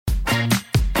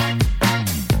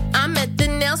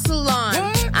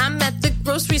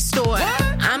grocery store.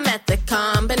 I'm at the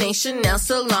combination nail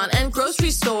salon and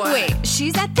grocery store. Wait,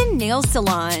 she's at the nail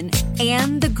salon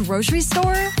and the grocery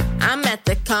store? I'm at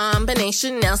the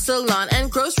combination nail salon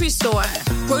and grocery store.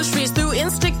 Groceries through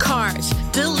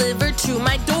Instacart, delivered to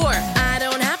my door. I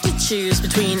don't have to choose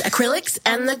between acrylics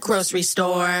and the grocery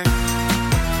store.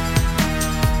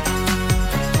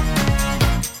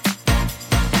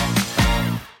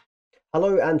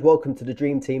 Hello and welcome to the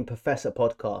Dream Team Professor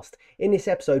podcast. In this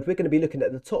episode, we're going to be looking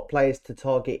at the top players to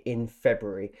target in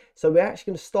February. So we're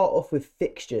actually going to start off with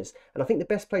fixtures. And I think the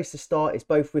best place to start is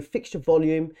both with fixture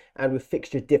volume and with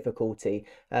fixture difficulty.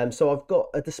 So I've got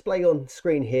a display on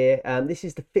screen here. This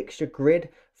is the fixture grid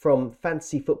from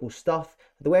Fantasy Football Stuff.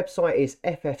 The website is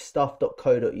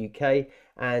ffstuff.co.uk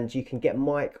and you can get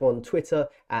Mike on Twitter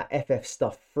at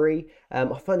ffstuff3.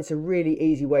 I find it's a really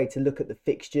easy way to look at the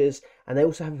fixtures, and they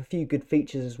also have a few good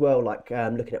features as well, like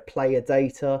looking at player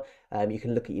data. You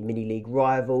can look at your mini league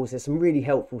rivals. There's some really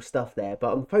helpful stuff there,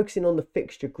 but I'm focusing on the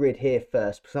fixture grid here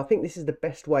first because I think this is the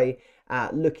best way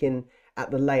at looking at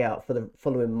the layout for the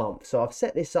following month. So I've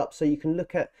set this up so you can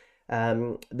look at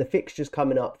the fixtures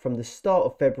coming up from the start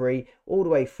of February all the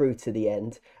way through to the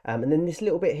end, and then this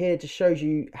little bit here just shows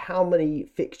you how many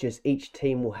fixtures each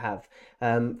team will have.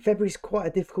 February's quite a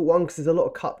difficult one because there's a lot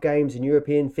of cup games and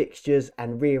European fixtures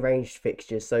and rearranged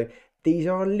fixtures, so these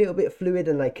are a little bit fluid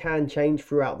and they can change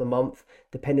throughout the month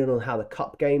depending on how the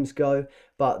cup games go,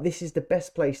 but this is the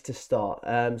best place to start.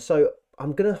 So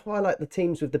I'm going to highlight the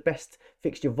teams with the best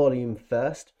fixture volume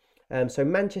first. So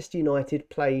Manchester United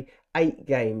play 8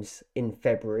 games in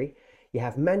February. You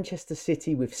have Manchester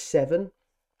City with 7.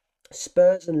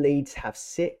 Spurs and Leeds have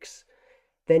 6.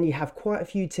 Then you have quite a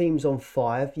few teams on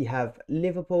 5. You have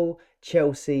Liverpool,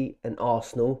 Chelsea and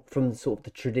Arsenal from sort of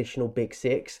the traditional big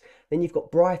 6. Then you've got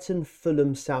Brighton,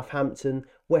 Fulham, Southampton,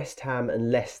 West Ham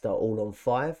and Leicester all on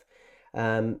 5.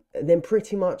 Then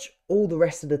pretty much all the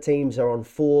rest of the teams are on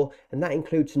 4, and that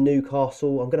includes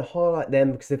Newcastle. I'm going to highlight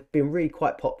them because they've been really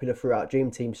quite popular throughout Dream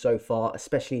Team so far,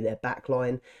 especially their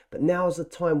backline. But now's the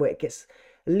time where it gets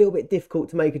a little bit difficult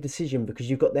to make a decision because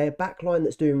you've got their backline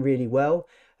that's doing really well,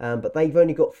 but they've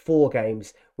only got 4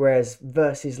 games, whereas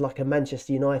versus like a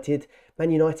Manchester United,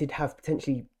 Man United have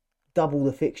potentially double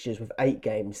the fixtures with 8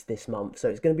 games this month. So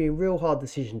it's going to be a real hard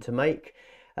decision to make.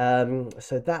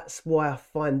 So that's why I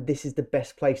find this is the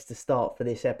best place to start for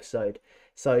this episode.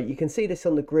 So you can see this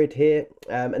on the grid here,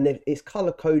 and it's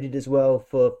color coded as well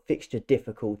for fixture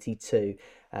difficulty too.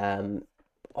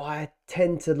 I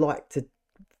tend to like to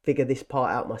figure this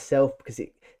part out myself because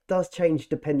it does change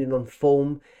depending on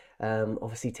form.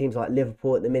 Obviously teams like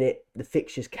Liverpool at the minute, the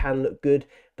fixtures can look good,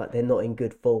 but they're not in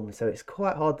good form. So it's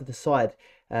quite hard to decide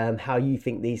how you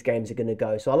think these games are going to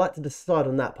go. So I like to decide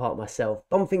on that part myself.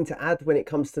 One thing to add when it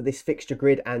comes to this fixture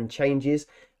grid and changes,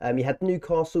 you had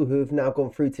Newcastle who have now gone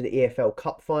through to the EFL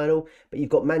Cup final, but you've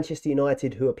got Manchester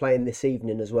United who are playing this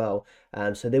evening as well.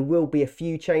 So there will be a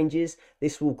few changes.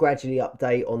 This will gradually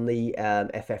update on the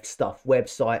FF Stuff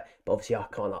website, but obviously I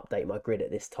can't update my grid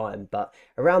at this time. But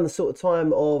around the sort of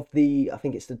time of I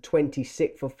think it's the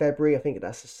 26th of February, I think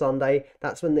that's a Sunday,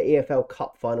 that's when the EFL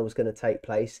Cup final is going to take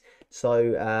place.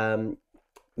 So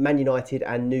Man United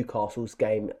and Newcastle's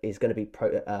game is going to be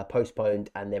postponed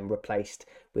and then replaced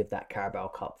with that Carabao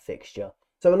Cup fixture.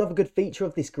 So another good feature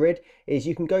of this grid is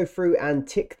you can go through and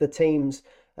tick the teams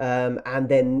and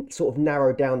then sort of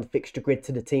narrow down the fixture grid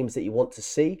to the teams that you want to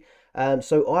see.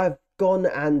 So I've gone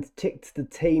and ticked the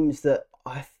teams that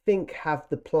I think have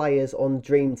the players on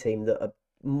Dream Team that are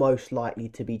most likely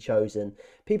to be chosen.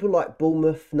 People like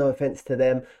Bournemouth, no offence to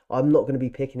them, I'm not going to be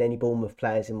picking any Bournemouth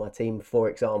players in my team, for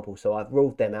example, so I've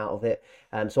ruled them out of it.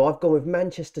 So I've gone with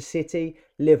Manchester City,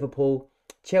 Liverpool,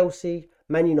 Chelsea,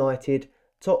 Man United,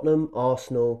 Tottenham,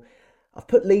 Arsenal. I've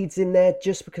put Leeds in there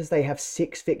just because they have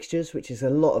 6 fixtures, which is a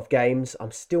lot of games.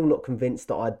 I'm still not convinced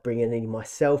that I'd bring in any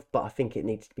myself, but I think it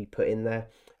needs to be put in there.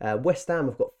 West Ham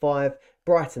have got 5,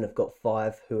 Brighton have got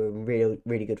 5, who are in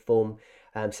really good form.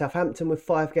 Southampton with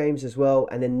 5 games as well,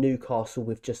 and then Newcastle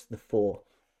with just the 4.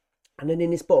 And then in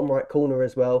this bottom right corner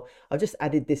as well, I've just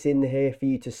added this in here for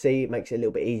you to see. It makes it a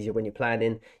little bit easier when you're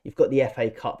planning. You've got the FA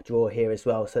Cup draw here as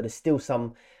well, so there's still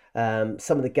some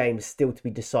of the games still to be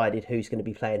decided who's going to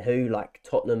be playing who, like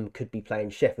Tottenham could be playing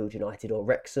Sheffield United or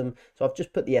Wrexham. So I've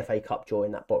just put the FA Cup draw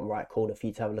in that bottom right corner for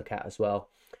you to have a look at as well.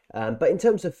 But in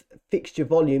terms of fixture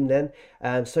volume then,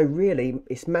 so really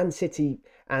it's Man City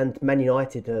and Man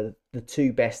United are the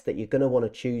 2 best that you're going to want to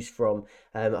choose from.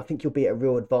 I think you'll be at a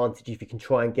real advantage if you can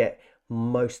try and get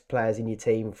most players in your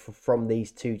team from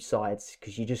these 2 sides,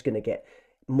 because you're just going to get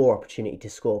more opportunity to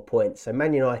score points. So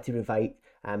Man United with 8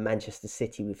 and Manchester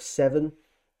City with 7.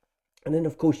 And then,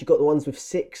 of course, you've got the ones with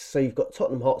 6. So you've got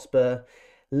Tottenham Hotspur,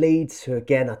 Leeds, who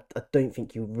again, I don't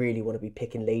think you really want to be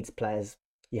picking Leeds players.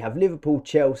 You have Liverpool,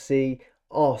 Chelsea,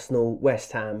 Arsenal,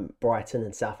 West Ham, Brighton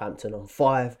and Southampton on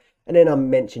 5. And then I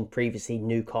mentioned previously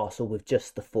Newcastle with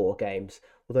just the 4 games,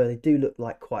 although they do look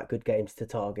like quite good games to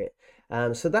target.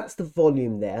 So that's the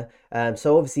volume there.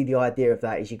 So obviously the idea of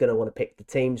that is you're going to want to pick the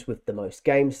teams with the most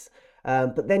games.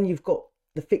 But then you've got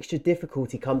the fixture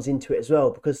difficulty comes into it as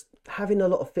well, because having a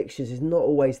lot of fixtures is not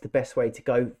always the best way to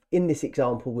go. In this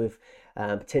example with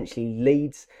potentially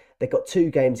Leeds, they've got 2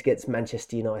 games against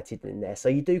Manchester United in there. So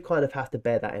you do kind of have to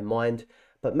bear that in mind.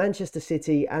 But Manchester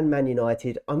City and Man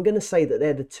United, I'm going to say that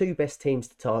they're the 2 best teams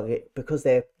to target because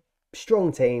they're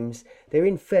strong teams, they're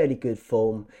in fairly good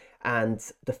form, and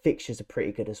the fixtures are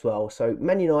pretty good as well. So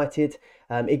Man United,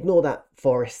 ignore that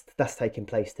Forest, that's taking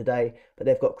place today, but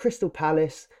they've got Crystal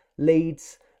Palace,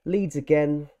 Leeds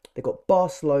again, they've got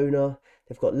Barcelona,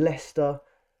 they've got Leicester,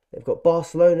 they've got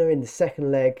Barcelona in the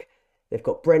second leg, they've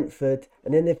got Brentford,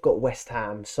 and then they've got West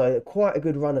Ham. So quite a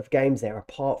good run of games there,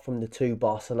 apart from the 2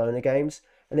 Barcelona games.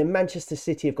 And then Manchester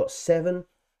City have got 7.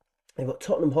 They've got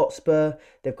Tottenham Hotspur,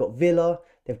 they've got Villa,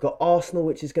 they've got Arsenal,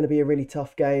 which is going to be a really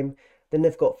tough game. Then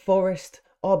they've got Forest,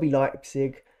 RB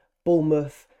Leipzig,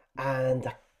 Bournemouth, and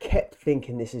I kept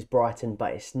thinking this is Brighton,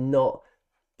 but it's not.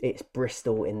 It's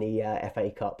Bristol in the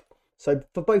FA Cup. So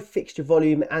for both fixture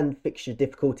volume and fixture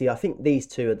difficulty, I think these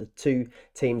 2 are the 2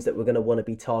 teams that we're going to want to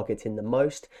be targeting the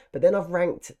most. But then I've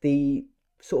ranked the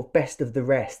sort of best of the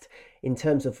rest in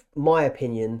terms of my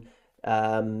opinion,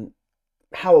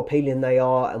 how appealing they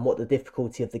are and what the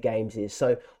difficulty of the games is.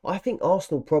 So I think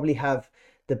Arsenal probably have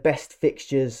the best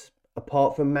fixtures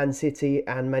apart from Man City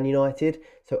and Man United.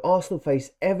 So Arsenal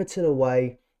face Everton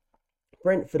away,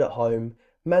 Brentford at home,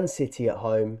 Man City at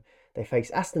home, they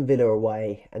face Aston Villa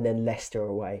away, and then Leicester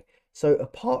away. So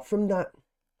apart from that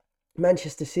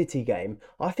Manchester City game,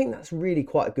 I think that's really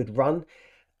quite a good run.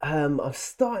 I'm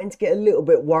starting to get a little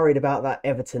bit worried about that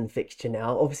Everton fixture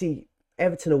now. Obviously,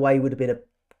 Everton away would have been a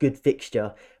good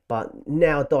fixture, but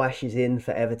now Dyche is in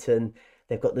for Everton.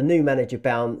 They've got the new manager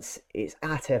bounce. It's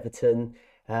at Everton.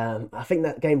 I think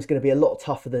that game's going to be a lot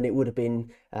tougher than it would have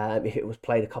been if it was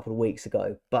played a couple of weeks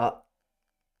ago. But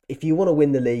if you want to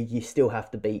win the league, you still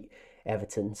have to beat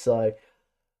Everton. So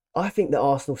I think that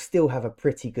Arsenal still have a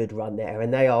pretty good run there,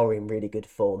 and they are in really good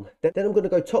form. Then I'm going to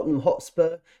go Tottenham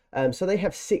Hotspur. So they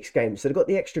have 6 games. So they've got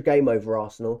the extra game over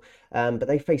Arsenal, but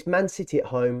they face Man City at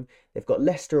home. They've got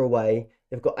Leicester away.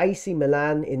 They've got AC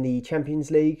Milan in the Champions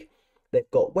League.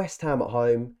 They've got West Ham at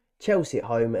home, Chelsea at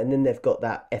home, and then they've got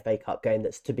that FA Cup game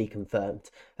that's to be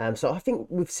confirmed. So I think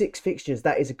with 6 fixtures,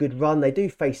 that is a good run. They do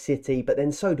face City, but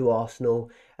then so do Arsenal.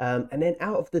 And then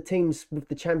out of the teams with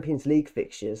the Champions League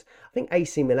fixtures, I think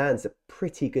AC Milan's a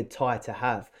pretty good tie to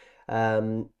have.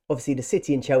 Obviously, the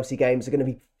City and Chelsea games are going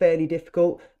to be fairly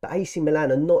difficult, but AC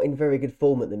Milan are not in very good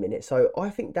form at the minute. So I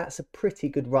think that's a pretty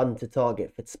good run to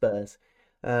target for Spurs.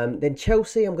 Then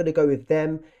Chelsea, I'm going to go with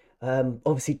them.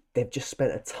 Obviously, they've just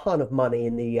spent a ton of money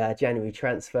in the January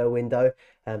transfer window.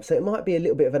 So it might be a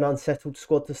little bit of an unsettled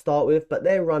squad to start with, but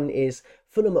their run is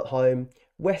Fulham at home,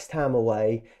 West Ham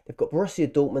away. They've got Borussia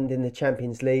Dortmund in the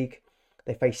Champions League.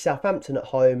 They face Southampton at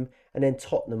home and then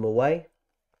Tottenham away.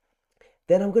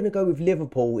 Then I'm going to go with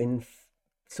Liverpool in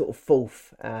sort of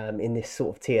 4th in this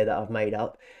sort of tier that I've made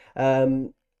up.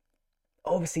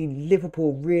 Obviously,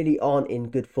 Liverpool really aren't in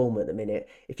good form at the minute.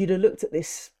 If you'd have looked at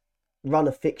this run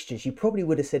of fixtures, you probably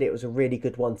would have said it was a really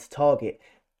good one to target,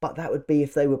 but that would be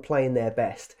if they were playing their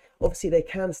best. Obviously, they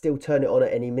can still turn it on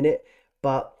at any minute,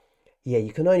 but yeah,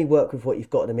 you can only work with what you've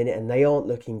got in a minute, and they aren't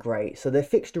looking great. So their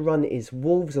fixture run is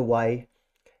Wolves away,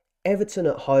 Everton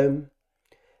at home,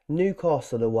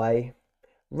 Newcastle away,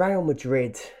 Real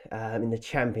Madrid in the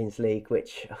Champions League,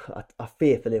 which I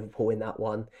fear for Liverpool in that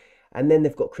one, and then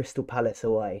they've got Crystal Palace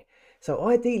away. So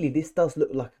ideally, this does look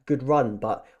like a good run,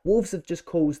 but Wolves have just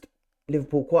caused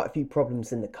Liverpool quite a few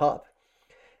problems in the Cup.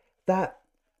 That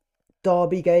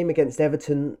derby game against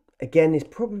Everton, again, is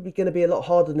probably going to be a lot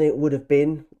harder than it would have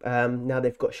been now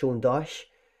they've got Sean Dyche.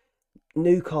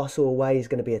 Newcastle away is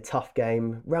going to be a tough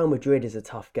game. Real Madrid is a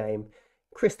tough game.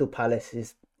 Crystal Palace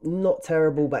is not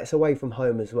terrible, but it's away from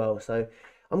home as well. So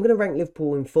I'm going to rank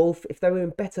Liverpool in 4th. If they were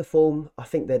in better form, I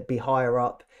think they'd be higher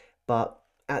up. But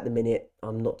at the minute,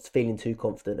 I'm not feeling too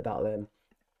confident about them.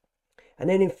 And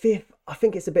then in 5th, I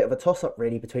think it's a bit of a toss-up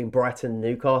really between Brighton and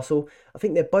Newcastle. I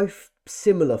think they're both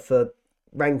similar for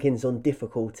rankings on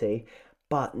difficulty,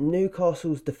 but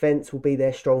Newcastle's defence will be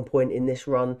their strong point in this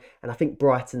run, and I think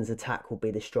Brighton's attack will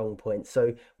be the strong point.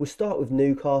 So we'll start with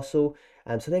Newcastle.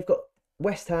 So they've got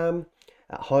West Ham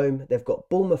at home, they've got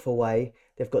Bournemouth away,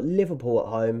 they've got Liverpool at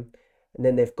home, and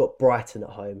then they've got Brighton at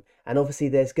home. And obviously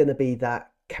there's going to be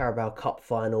that Carabao Cup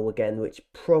final again, which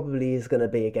probably is going to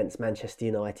be against Manchester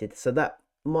United. So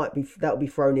that'll be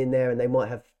thrown in there, and they might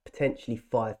have potentially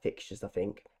 5 fixtures, I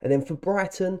think. And then for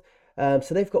Brighton, so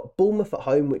they've got Bournemouth at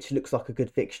home, which looks like a good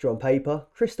fixture on paper.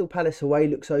 Crystal Palace away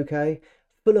looks okay.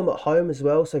 Fulham at home as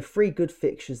well, so 3 good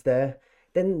fixtures there.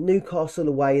 Then Newcastle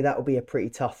away, that'll be a pretty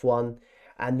tough one.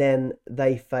 And then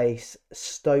they face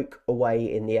Stoke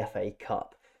away in the FA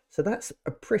Cup. So that's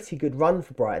a pretty good run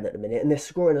for Brighton at the minute, and they're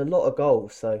scoring a lot of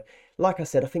goals. So, like I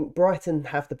said, I think Brighton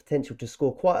have the potential to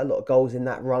score quite a lot of goals in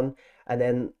that run. And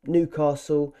then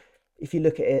Newcastle, if you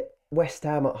look at it, West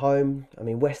Ham at home. I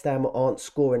mean, West Ham aren't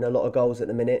scoring a lot of goals at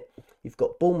the minute. You've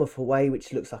got Bournemouth away,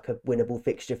 which looks like a winnable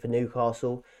fixture for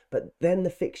Newcastle. But then the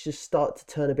fixtures start to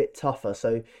turn a bit tougher.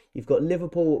 So you've got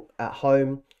Liverpool at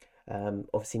home.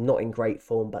 Obviously not in great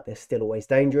form, but they're still always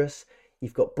dangerous.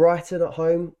 You've got Brighton at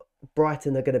home.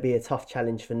 Brighton are going to be a tough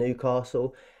challenge for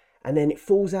Newcastle. And then it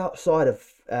falls outside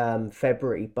of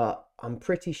February, but I'm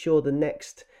pretty sure the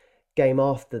next game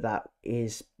after that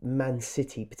is Man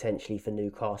City potentially for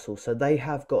Newcastle. So they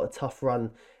have got a tough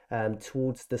run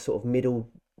towards the sort of middle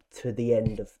to the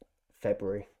end of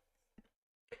February.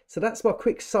 So that's my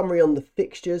quick summary on the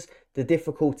fixtures, the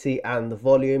difficulty and the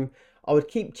volume. I would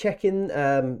keep checking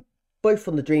both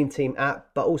on the Dream Team app,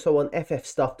 but also on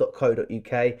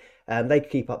ffstuff.co.uk. They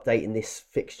keep updating this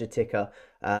fixture ticker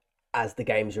as the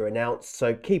games are announced,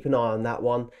 so keep an eye on that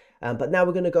one. But now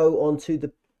we're going to go on to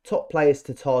the top players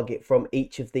to target from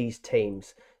each of these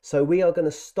teams. So we are going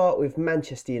to start with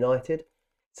Manchester United.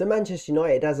 So Manchester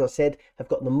United, as I said, have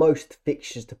got the most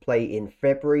fixtures to play in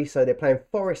February. So they're playing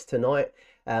Forest tonight,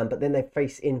 but then they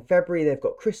face in February, they've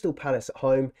got Crystal Palace at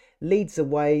home, Leeds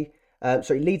away,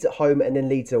 Leeds at home and then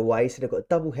Leeds away. So they've got a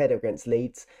double header against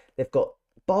Leeds. They've got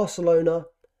Barcelona,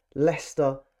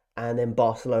 Leicester, and then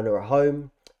Barcelona at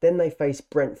home. Then they face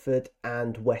Brentford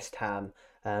and West Ham.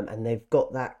 And they've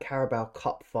got that Carabao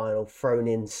Cup final thrown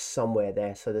in somewhere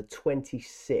there. So the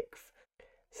 26th.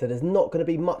 So there's not going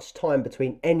to be much time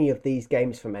between any of these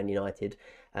games for Man United.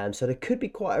 So there could be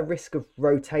quite a risk of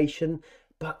rotation.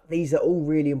 But these are all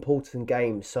really important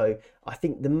games. So I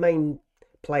think the main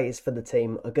players for the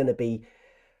team are going to be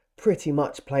pretty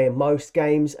much playing most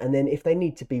games, and then if they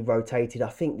need to be rotated, I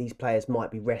think these players might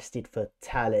be rested for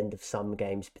tail end of some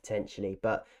games potentially.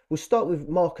 But we'll start with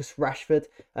Marcus Rashford.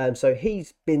 So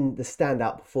he's been the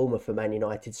standout performer for Man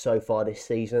United so far this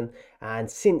season, and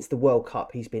since the World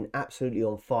Cup he's been absolutely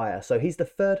on fire. So he's the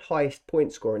 3rd highest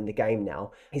point scorer in the game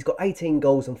now. He's got 18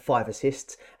 goals and 5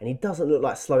 assists, and he doesn't look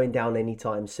like slowing down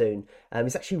anytime soon.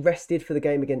 He's actually rested for the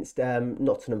game against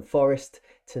Nottingham Forest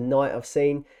tonight, I've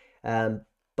seen.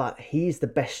 But he's the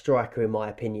best striker, in my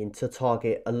opinion, to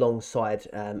target alongside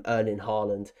Erling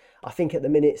Haaland. I think at the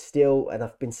minute still, and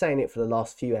I've been saying it for the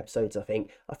last few episodes, I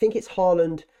think it's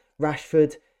Haaland,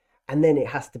 Rashford, and then it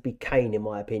has to be Kane, in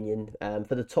my opinion,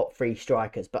 for the top 3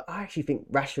 strikers. But I actually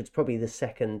think Rashford's probably the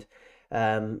second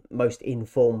most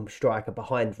informed striker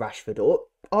behind Rashford, or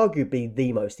arguably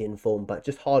the most informed, but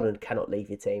just Haaland cannot leave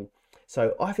your team.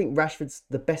 So I think Rashford's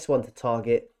the best one to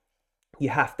target. You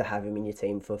have to have him in your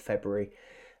team for February.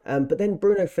 But then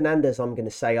Bruno Fernandes, I'm going to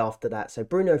say after that. So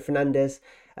Bruno Fernandes,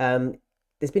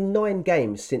 there's been 9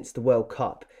 games since the World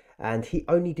Cup, and he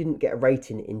only didn't get a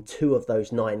rating in 2 of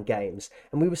those 9 games.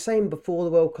 And we were saying before the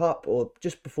World Cup, or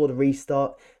just before the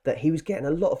restart, that he was getting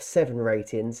a lot of 7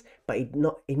 ratings, but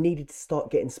he needed to start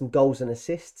getting some goals and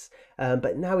assists.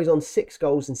 But now he's on 6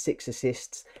 goals and 6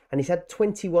 assists, and he's had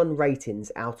 21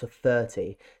 ratings out of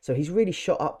 30. So he's really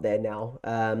shot up there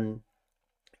now.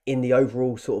 In the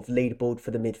overall sort of leaderboard for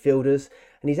the midfielders,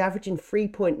 and he's averaging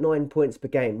 3.9 points per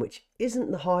game, which isn't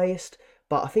the highest,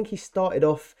 but I think he started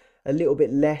off a little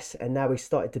bit less and now he's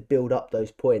started to build up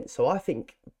those points. So I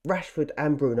think Rashford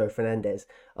and Bruno Fernandes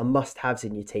are must-haves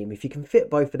in your team. If you can fit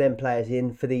both of them players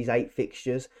in for these 8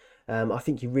 fixtures, I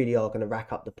think you really are going to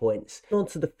rack up the points. On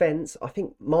to defence, I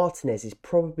think Martinez is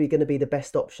probably going to be the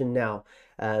best option now.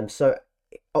 So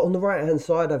on the right-hand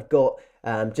side, I've got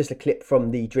just a clip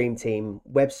from the Dream Team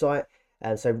website.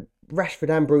 So Rashford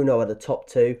and Bruno are the top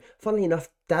 2. Funnily enough,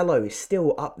 Dalot is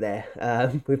still up there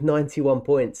with 91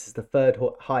 points as the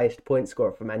 3rd highest point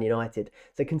scorer for Man United.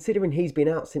 So considering he's been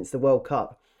out since the World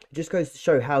Cup, it just goes to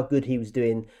show how good he was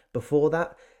doing before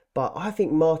that. But I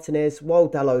think Martinez, while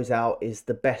Dalot's out, is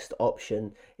the best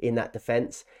option in that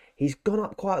defence. He's gone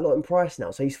up quite a lot in price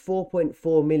now. So he's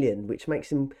 4.4 million, which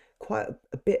makes him quite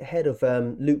a bit ahead of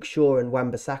Luke Shaw and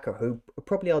Wan-Bissaka, who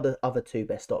probably are the other 2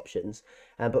 best options.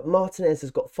 But Martinez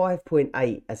has got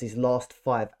 5.8 as his last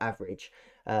 5 average.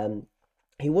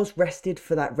 He was rested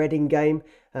for that Reading game,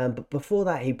 but before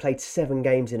that he played 7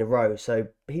 games in a row, so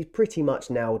he's pretty much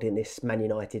nailed in this Man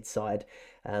United side.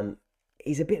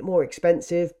 He's a bit more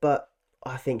expensive, but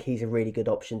I think he's a really good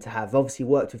option to have. Obviously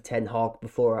worked with Ten Hag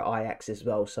before at Ajax as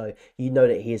well, so you know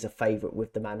that he is a favourite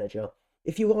with the manager.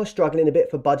 If you are struggling a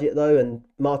bit for budget though, and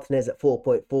Martinez at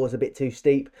 4.4 is a bit too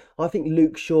steep, I think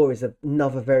Luke Shaw is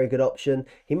another very good option.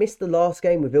 He missed the last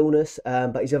game with illness,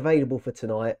 but he's available for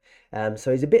tonight.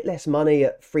 So he's a bit less money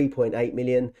at 3.8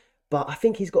 million, but I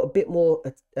think he's got a bit more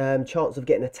chance of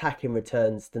getting attacking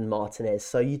returns than Martinez.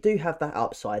 So you do have that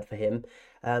upside for him.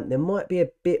 There might be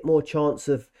a bit more chance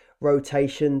of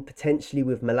rotation potentially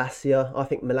with Malacia. I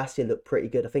think Malacia looked pretty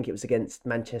good. I think it was against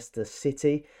Manchester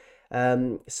City.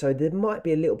 So there might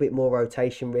be a little bit more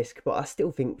rotation risk, but I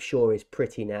still think Shaw is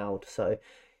pretty nailed. So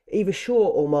either Shaw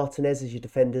or Martinez as your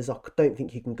defenders, I don't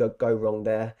think you can go wrong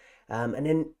there. And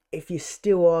then if you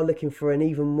still are looking for an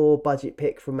even more budget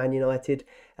pick from Man United,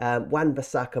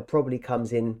 Wan-Bissaka probably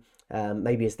comes in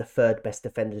maybe as the third best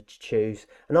defender to choose.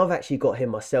 And I've actually got him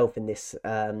myself in this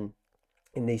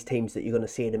in these teams that you're going to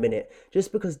see in a minute,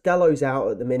 just because Dallow's out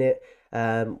at the minute.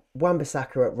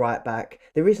 Wan-Bissaka at right back.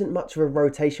 There isn't much of a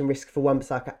rotation risk for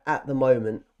Wan-Bissaka at the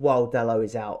moment while Dalot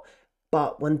is out.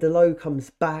 But when Dalot comes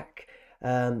back,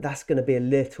 that's going to be a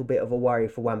little bit of a worry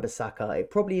for Wan-Bissaka. It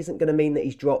probably isn't going to mean that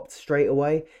he's dropped straight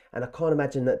away. And I can't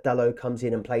imagine that Dalot comes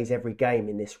in and plays every game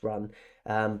in this run.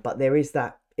 But there is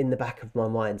that in the back of my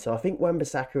mind. So I think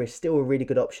Wan-Bissaka is still a really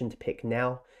good option to pick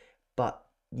now. But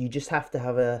you just have to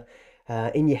have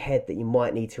in your head that you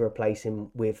might need to replace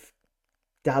him with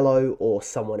Dalot or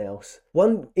someone else.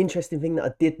 One interesting thing that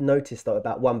I did notice though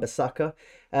about Wan-Bissaka,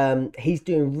 he's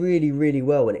doing really, really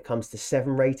well when it comes to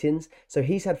 7 ratings. So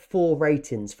he's had 4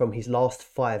 ratings from his last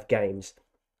 5 games.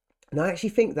 And I actually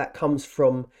think that comes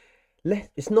from,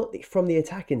 it's not from the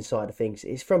attacking side of things,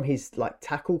 it's from his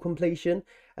tackle completion.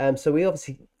 So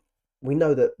we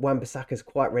know that Wan-Bissaka is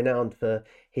quite renowned for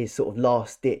his sort of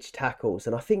last-ditch tackles,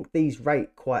 and I think these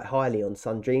rate quite highly on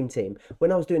Sun Dream Team.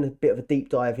 When I was doing a bit of a deep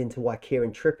dive into why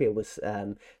Kieran Trippier was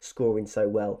scoring so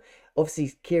well,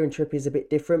 obviously Kieran Trippier is a bit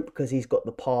different because he's got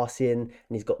the passing and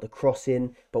he's got the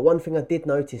crossing. But one thing I did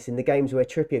notice in the games where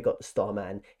Trippier got the star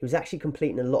man, he was actually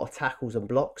completing a lot of tackles and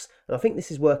blocks, and I think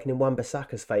this is working in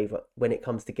Wan-Bissaka's favour when it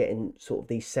comes to getting sort of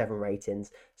these 7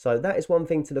 ratings. So that is one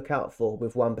thing to look out for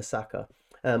with Wan-Bissaka.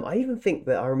 I even think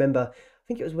that I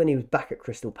think it was when he was back at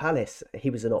Crystal Palace,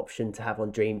 he was an option to have on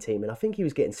Dream Team, and I think he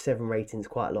was getting 7 ratings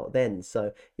quite a lot then.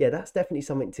 So yeah, that's definitely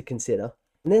something to consider.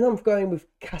 And then I'm going with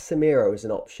Casemiro as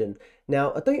an option.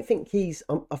 Now, I don't think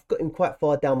I've got him quite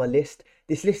far down my list.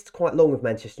 This list's quite long with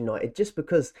Manchester United, just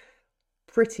because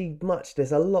pretty much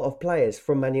there's a lot of players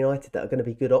from Man United that are going to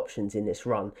be good options in this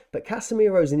run. But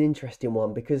Casemiro is an interesting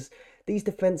one because these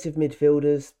defensive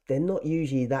midfielders, they're not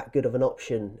usually that good of an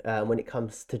option when it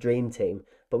comes to Dream Team.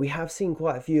 But we have seen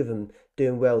quite a few of them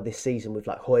doing well this season with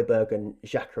Højbjerg and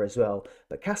Xhaka as well.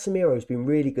 But Casemiro's been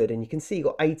really good, and you can see he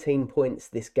got 18 points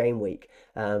this game week.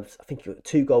 I think he got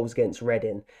 2 goals against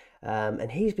Reading.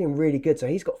 And he's been really good. So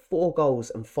he's got 4 goals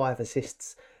and 5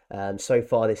 assists so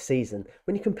far this season.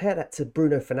 When you compare that to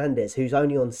Bruno Fernandes, who's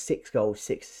only on 6 goals,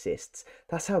 6 assists,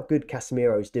 that's how good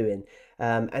Casemiro's doing.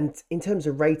 And in terms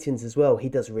of ratings as well, he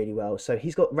does really well. So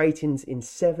he's got ratings in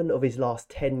 7 of his last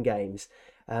 10 games.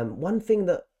 One thing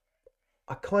that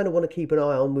I kind of want to keep an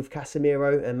eye on with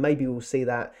Casemiro, and maybe we'll see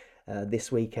that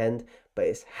this weekend, but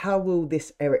it's how will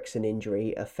this Eriksen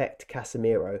injury affect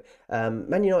Casemiro?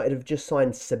 Man United have just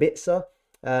signed Sabitzer,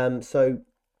 so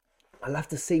I'll have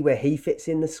to see where he fits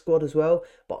in the squad as well.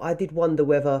 But I did wonder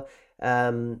whether,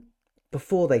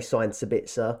 before they signed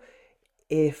Sabitzer,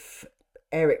 if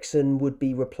Eriksen would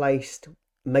be replaced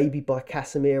maybe by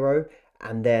Casemiro,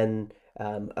 and then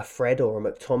a Fred or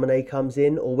a McTominay comes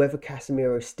in, or whether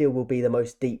Casemiro still will be the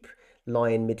most deep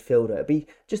lying midfielder. It'd be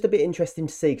just a bit interesting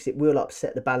to see, because it will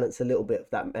upset the balance a little bit of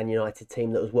that Man United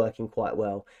team that was working quite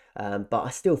well. But I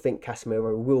still think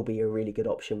Casemiro will be a really good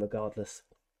option regardless.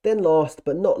 Then last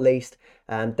but not least,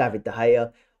 David De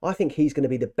Gea. I think he's going to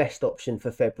be the best option for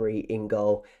February in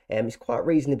goal. He's quite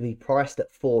reasonably priced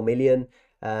at 4 million.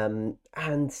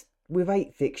 And with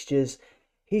 8 fixtures,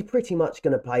 he's pretty much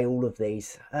going to play all of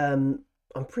these.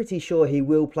 I'm pretty sure he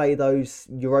will play those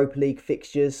Europa League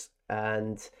fixtures.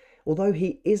 And although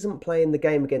he isn't playing the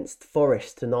game against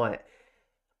Forest tonight,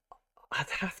 I'd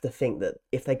have to think that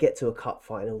if they get to a cup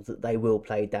final, that they will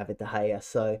play David De Gea.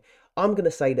 So I'm going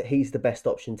to say that he's the best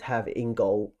option to have in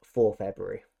goal for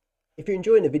February. If you're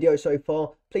enjoying the video so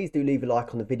far, please do leave a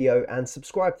like on the video and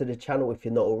subscribe to the channel if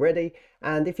you're not already.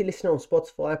 And if you're listening on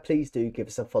Spotify, please do give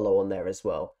us a follow on there as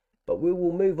well. But we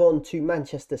will move on to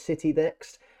Manchester City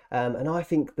next. And I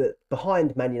think that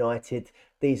behind Man United,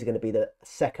 these are going to be the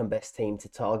second best team to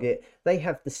target. They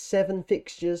have the 7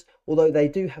 fixtures, although they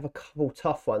do have a couple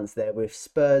tough ones there with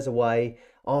Spurs away,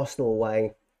 Arsenal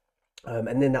away,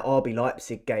 and then the RB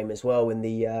Leipzig game as well in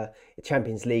the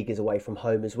Champions League is away from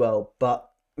home as well. But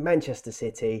Manchester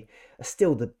City are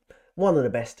still one of the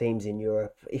best teams in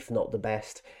Europe, if not the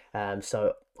best.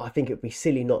 So I think it would be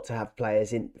silly not to have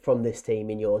players from this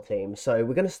team in your team. So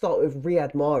we're going to start with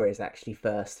Riyad Mahrez actually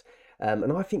first.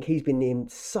 And I think he's been in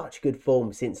such good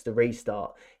form since the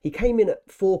restart. He came in at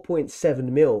 4.7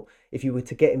 mil if you were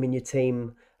to get him in your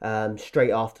team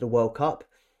straight after the World Cup.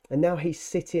 And now he's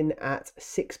sitting at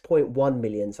 6.1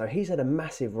 million. So he's had a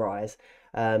massive rise.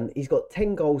 He's got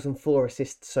 10 goals and 4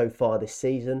 assists so far this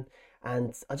season.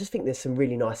 And I just think there's some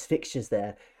really nice fixtures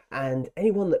there. And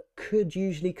anyone that could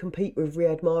usually compete with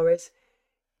Riyad Mahrez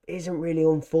isn't really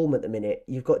on form at the minute.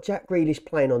 You've got Jack Grealish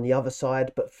playing on the other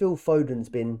side, but Phil Foden's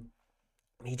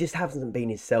he just hasn't been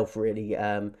himself really,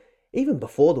 even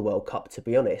before the World Cup, to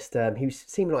be honest.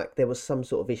 Seemed like there was some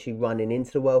sort of issue running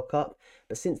into the World Cup,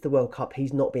 but since the World Cup,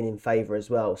 he's not been in favour as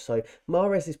well. So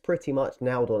Mahrez is pretty much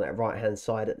nailed on that right-hand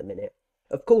side at the minute.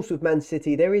 Of course, with Man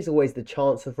City, there is always the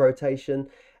chance of rotation,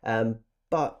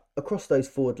 but across those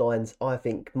forward lines, I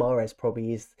think Mahrez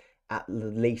probably is at the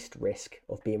least risk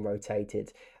of being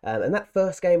rotated. And that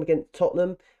first game against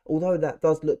Tottenham, although that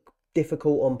does look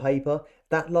difficult on paper,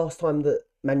 that last time that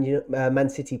Man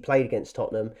City played against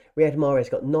Tottenham, Riyad Mahrez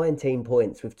got 19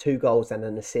 points with 2 goals and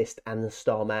an assist and the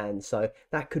star man. So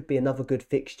that could be another good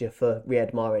fixture for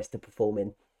Riyad Mahrez to perform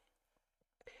in.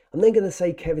 I'm then going to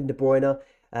say Kevin De Bruyne.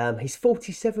 He's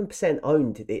 47%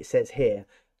 owned, it says here,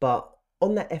 but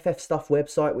on that FF Stuff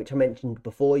website, which I mentioned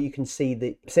before, you can see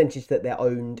the percentage that they're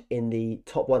owned in the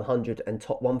top 100 and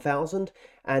top 1000.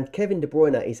 And Kevin De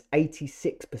Bruyne is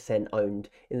 86% owned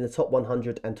in the top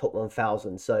 100 and top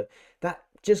 1000. So that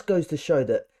just goes to show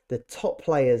that the top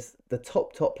players, the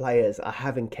top players are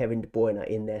having Kevin De Bruyne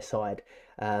in their side.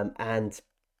 And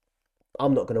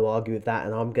I'm not going to argue with that.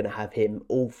 And I'm going to have him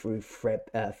all through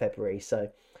February.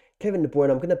 So Kevin De Bruyne,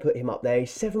 I'm going to put him up there.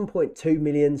 He's 7.2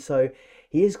 million, so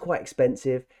he is quite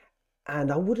expensive.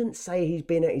 And I wouldn't say he's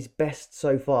been at his best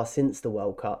so far since the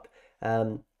World Cup.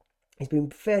 He's been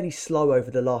fairly slow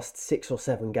over the last 6 or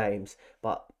 7 games.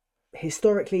 But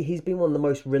historically, he's been one of the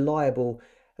most reliable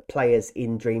players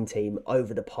in Dream Team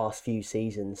over the past few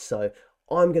seasons. So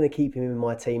I'm going to keep him in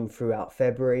my team throughout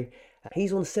February.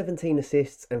 He's on 17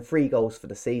 assists and 3 goals for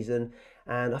the season.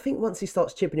 And I think once he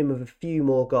starts chipping in with a few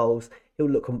more goals, he'll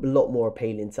look a lot more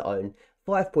appealing to own.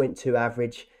 5.2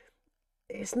 average.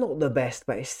 It's not the best,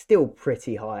 but it's still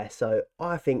pretty high. So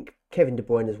I think Kevin De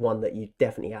Bruyne is one that you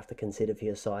definitely have to consider for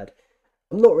your side.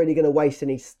 I'm not really going to waste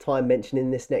any time mentioning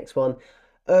this next one.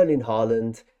 Erling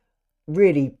Haaland,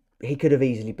 really, he could have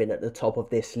easily been at the top of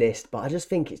this list, but I just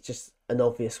think it's just an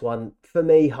obvious one. For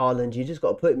me, Haaland, you just got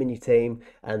to put him in your team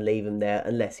and leave him there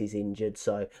unless he's injured.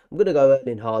 So I'm going to go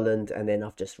Erling Haaland, and then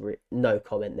I've just no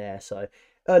comment there. So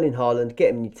Erling Haaland,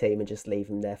 get him in your team and just leave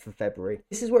him there for February.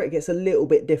 This is where it gets a little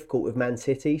bit difficult with Man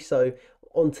City. So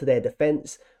onto their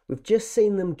defence. We've just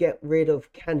seen them get rid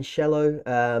of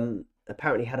Cancelo.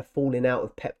 Apparently had a falling out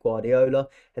with Pep Guardiola,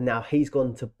 and now he's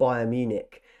gone to Bayern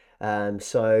Munich.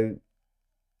 So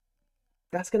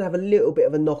that's going to have a little bit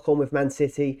of a knock on with Man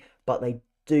City, but they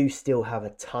do still have a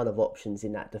ton of options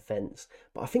in that defence.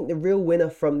 But I think the real winner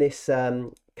from this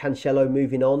Cancelo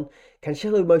moving on,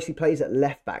 Cancelo mostly plays at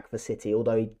left back for City,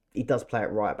 although he does play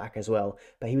at right back as well.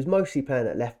 But he was mostly playing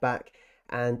at left back,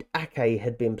 and Ake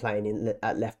had been playing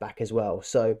at left back as well.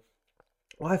 So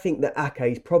I think that Ake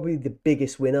is probably the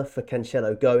biggest winner for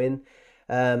Cancelo going.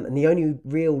 And the only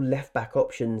real left back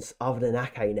options other than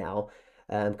Ake now,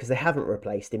 because they haven't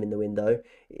replaced him in the window,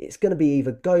 it's going to be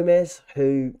either Gomez,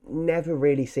 who never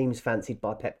really seems fancied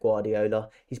by Pep Guardiola.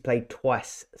 He's played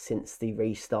twice since the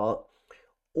restart.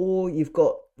 Or you've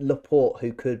got Laporte,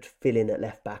 who could fill in at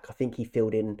left back. I think he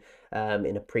filled in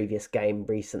a previous game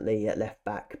recently at left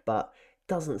back, but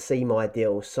doesn't seem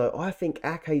ideal. So I think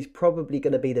Ake is probably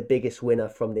going to be the biggest winner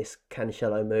from this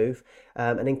Cancelo move.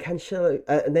 And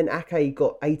then Ake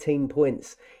got 18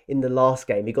 points in the last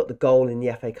game. He got the goal in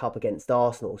the FA Cup against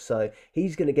Arsenal. So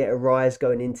he's going to get a rise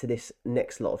going into this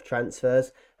next lot of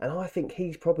transfers. And I think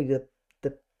he's probably the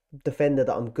defender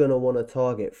that I'm going to want to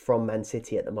target from Man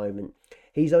City at the moment.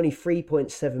 He's only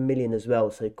 3.7 million as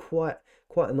well. So quite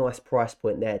a nice price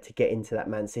point there to get into that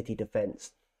Man City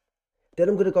defence. Then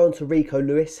I'm going to go on to Rico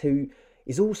Lewis, who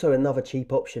is also another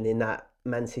cheap option in that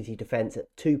Man City defence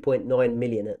at 2.9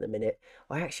 million at the minute.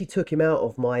 I actually took him out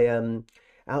of my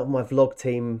vlog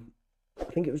team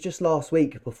I think it was just last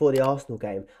week before the Arsenal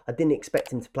game. I didn't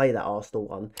expect him to play that Arsenal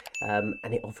one,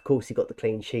 and of course he got the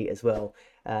clean sheet as well.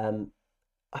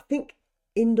 I think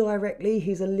indirectly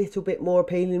he's a little bit more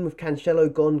appealing with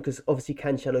Cancelo gone, because obviously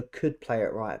Cancelo could play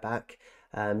at right back.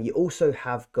 You also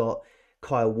have got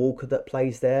Kyle Walker that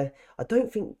plays there. I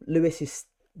don't think Lewis is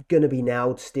going to be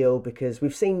nailed still, because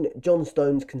we've seen John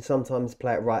Stones can sometimes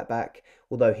play at right back,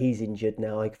 although he's injured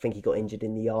now. I think he got injured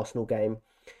in the Arsenal game.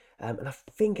 And I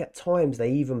think at times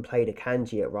they even played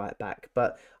Akanji at right back.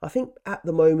 But I think at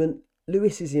the moment,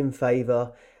 Lewis is in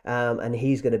favour, and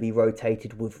he's going to be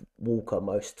rotated with Walker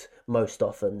most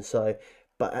often. So,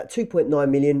 but at 2.9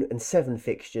 million and 7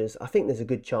 fixtures, I think there's a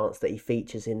good chance that he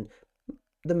features in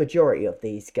the majority of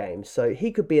these games. So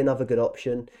he could be another good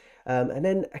option. And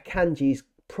then Akanji's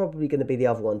probably going to be the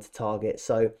other one to target.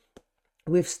 So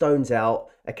with Stones out,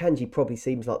 Akanji probably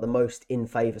seems like the most in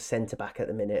favour centre-back at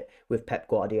the minute with Pep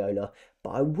Guardiola. But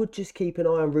I would just keep an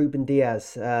eye on Ruben Diaz.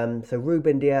 So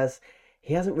Ruben Diaz,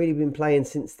 he hasn't really been playing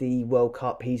since the World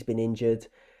Cup. He's been injured.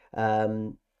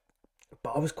 But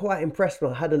I was quite impressed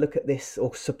when I had a look at this,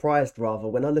 or surprised rather,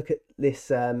 when I look at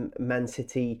this Man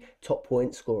City top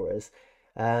point scorers.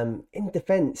 In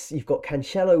defence, you've got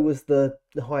Cancelo was the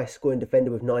highest scoring defender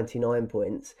with 99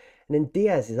 points. And then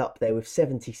Diaz is up there with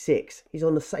 76. He's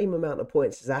on the same amount of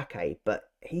points as Ake, but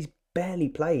he's barely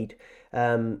played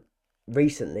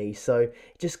recently. So it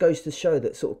just goes to show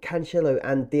that sort of Cancelo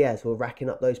and Diaz were racking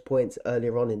up those points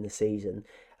earlier on in the season.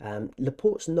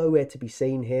 Laporte's nowhere to be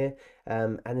seen here,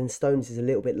 and then Stones is a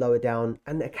little bit lower down.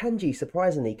 And Akanji,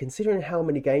 surprisingly, considering how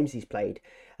many games he's played,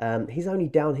 he's only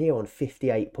down here on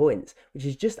 58 points, which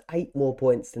is just 8 more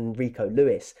points than Rico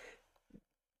Lewis.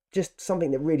 Just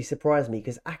something that really surprised me,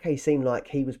 because Ake seemed like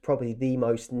he was probably the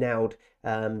most nailed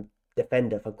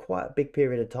defender for quite a big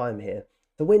period of time here.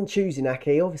 So when choosing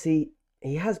Ake, obviously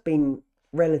he has been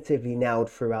relatively nailed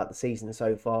throughout the season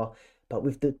so far. But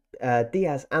with the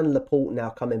Diaz and Laporte now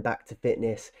coming back to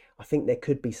fitness, I think there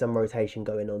could be some rotation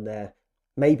going on there.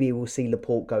 Maybe we'll see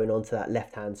Laporte going on to that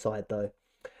left-hand side though.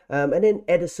 And then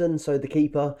Ederson, so the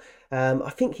keeper, I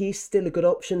think he's still a good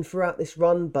option throughout this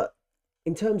run. But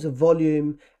in terms of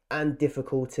volume and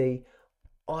difficulty,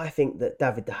 I think that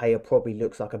David De Gea probably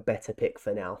looks like a better pick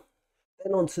for now.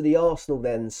 Then on to the Arsenal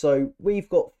then. So we've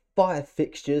got 5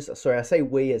 fixtures. Sorry, I say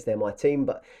we as they're my team,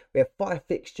 but we have 5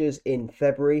 fixtures in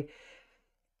February.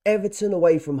 Everton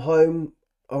away from home,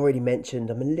 I already mentioned,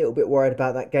 I'm a little bit worried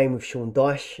about that game with Sean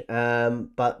Dyche.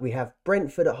 But we have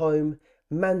Brentford at home,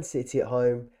 Man City at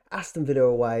home, Aston Villa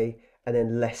away, and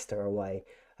then Leicester away.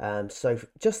 So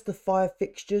just the 5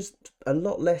 fixtures, a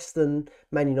lot less than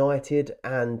Man United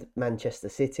and Manchester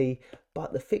City,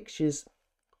 but the fixtures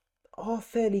are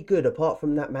fairly good apart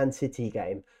from that Man City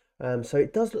game. So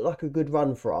it does look like a good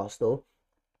run for Arsenal.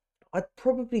 I'd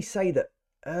probably say that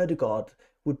Ødegaard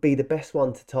would be the best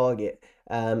one to target.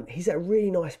 He's at a really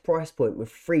nice price point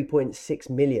with 3.6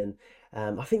 million.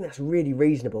 I think that's really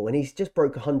reasonable, and he's just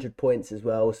broke 100 points as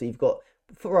well. So you've got,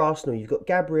 for Arsenal, you've got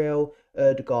Gabriel,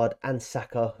 Ødegaard and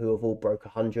Saka, who have all broke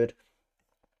 100.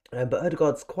 But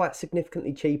Ødegaard's quite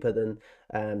significantly cheaper than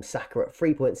Saka at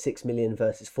 3.6 million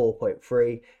versus 4.3,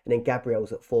 and then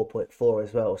Gabriel's at 4.4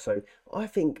 as well. So I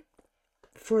think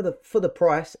for the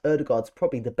price, Ødegaard's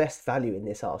probably the best value in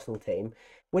this Arsenal team.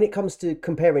 When it comes to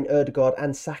comparing Ødegaard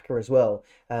and Saka as well,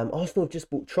 Arsenal have just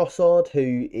bought Trossard,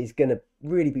 who is going to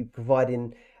really be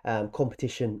providing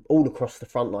competition all across the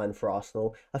front line for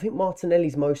Arsenal. I think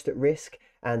Martinelli's most at risk,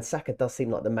 and Saka does seem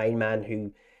like the main man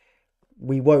who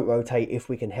we won't rotate if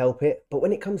we can help it. But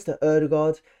when it comes to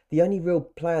Ødegaard, the only real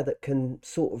player that can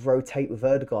sort of rotate with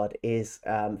Ødegaard is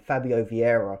Fabio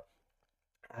Vieira.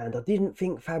 And I didn't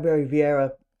think Fabio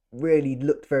Vieira really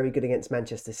looked very good against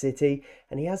Manchester City,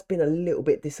 and he has been a little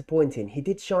bit disappointing. He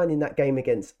did shine in that game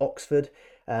against Oxford,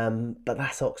 but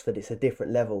that's Oxford, it's a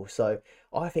different level. So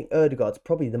I think Ødegaard's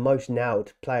probably the most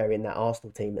nailed player in that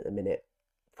Arsenal team at the minute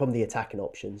from the attacking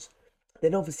options.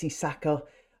 Then obviously Saka,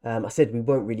 I said we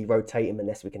won't really rotate him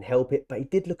unless we can help it, but he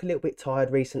did look a little bit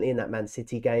tired recently in that Man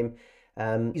City game.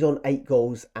 He's on 8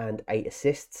 goals and 8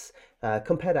 assists.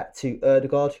 Compare that to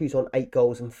Ødegaard, who's on 8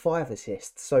 goals and 5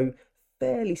 assists. So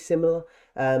fairly similar.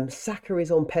 Saka is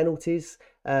on penalties.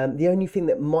 The only thing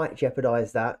that might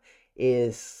jeopardise that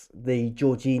is the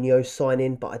Jorginho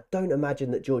sign-in, but I don't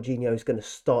imagine that Jorginho is going to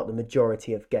start the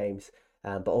majority of games.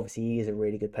 But obviously he is a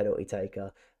really good penalty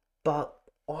taker. But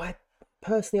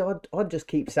Personally, I'd just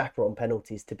keep Saka on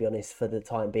penalties, to be honest, for the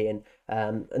time being,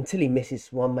 until he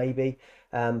misses one maybe.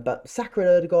 But Saka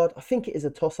and Ødegaard, I think it is a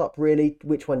toss-up really,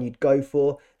 which one you'd go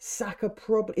for. Saka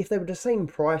probably, if they were the same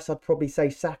price, I'd probably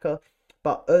say Saka.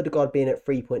 But Ødegaard being at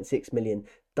 3.6 million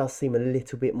does seem a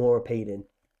little bit more appealing.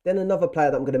 Then another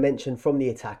player that I'm going to mention from the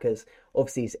attackers,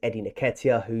 obviously, is Eddie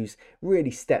Nketiah, who's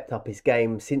really stepped up his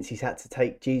game since he's had to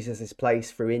take Jesus'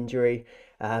 place through injury.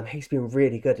 He's been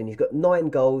really good, and he's got 9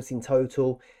 goals in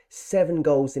total, 7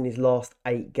 goals in his last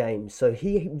 8 games. So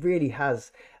he really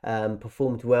has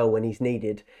performed well when he's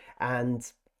needed.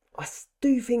 And I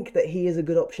do think that he is a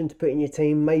good option to put in your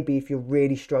team, maybe if you're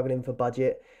really struggling for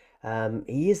budget.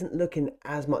 He isn't looking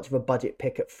as much of a budget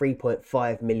pick at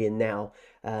 3.5 million now.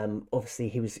 Obviously,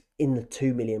 he was in the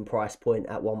 2 million price point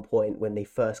at one point when they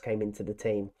first came into the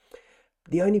team.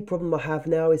 The only problem I have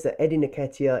now is that Eddie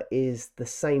Nketiah is the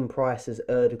same price as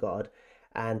Ødegaard,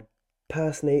 and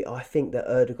personally, I think that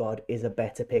Ødegaard is a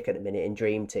better pick at the minute in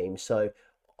Dream Team. So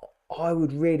I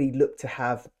would really look to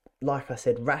have, like I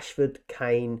said, Rashford,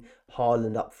 Kane,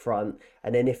 Haaland up front,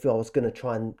 and then if I was going to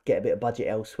try and get a bit of budget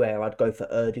elsewhere, I'd go for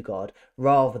Ødegaard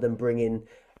rather than bringing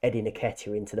Eddie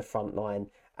Nketiah into the front line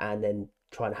and then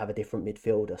trying to have a different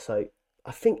midfielder. So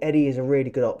I think Eddie is a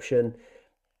really good option,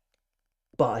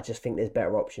 but I just think there's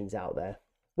better options out there.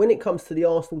 When it comes to the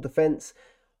Arsenal defence,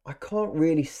 I can't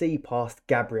really see past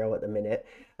Gabriel at the minute.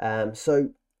 So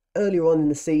earlier on in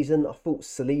the season, I thought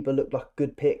Saliba looked like a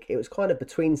good pick. It was kind of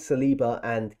between Saliba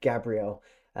and Gabriel,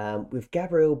 with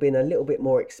Gabriel being a little bit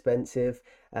more expensive,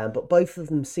 but both of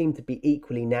them seem to be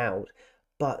equally nailed.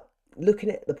 But looking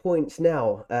at the points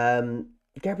now,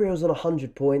 Gabriel's on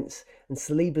 100 points and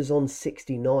Saliba's on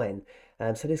 69.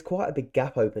 So there's quite a big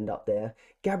gap opened up there.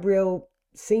 Gabriel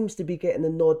seems to be getting a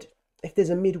nod if there's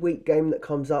a midweek game that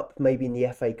comes up, maybe in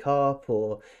the FA Cup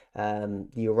or the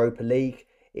Europa League.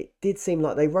 It did seem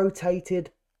like they rotated,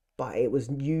 but it was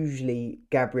usually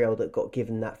Gabriel that got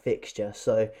given that fixture.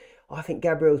 So I think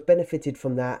Gabriel's benefited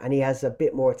from that, and he has a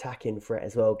bit more attacking threat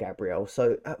as well, Gabriel.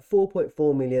 So at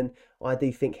 4.4 million, I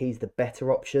do think he's the better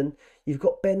option. You've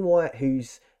got Ben White,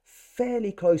 who's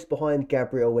fairly close behind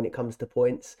Gabriel when it comes to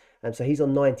points. And so he's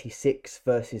on 96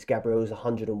 versus Gabriel's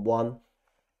 101.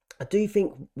 I do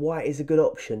think White is a good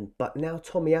option, but now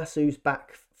Tomiyasu's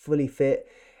back fully fit,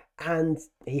 and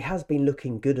he has been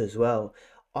looking good as well.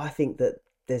 I think that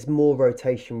there's more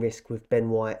rotation risk with Ben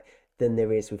White than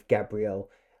there is with Gabriel.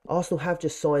 Arsenal have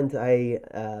just signed a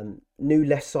new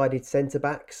left-sided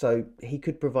centre-back, so he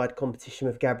could provide competition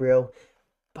with Gabriel.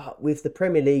 But with the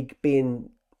Premier League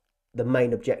being the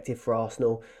main objective for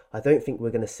Arsenal, I don't think we're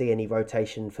going to see any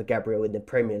rotation for Gabriel in the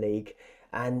Premier League.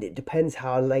 And it depends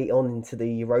how late on into the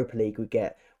Europa League we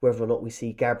get, whether or not we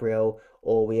see Gabriel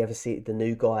or we ever see the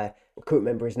new guy. I can't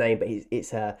remember his name, but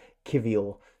it's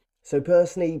Kivior. So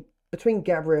personally, between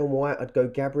Gabriel and White, I'd go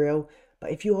Gabriel.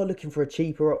 But if you are looking for a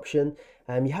cheaper option,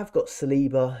 you have got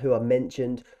Saliba, who I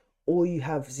mentioned, or you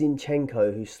have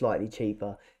Zinchenko, who's slightly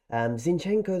cheaper.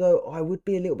 Zinchenko, though, I would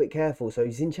be a little bit careful. So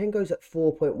Zinchenko's at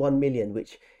 4.1 million,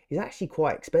 which is actually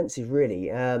quite expensive, really.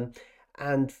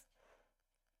 And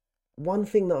one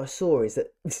thing that I saw is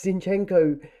that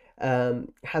Zinchenko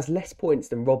has less points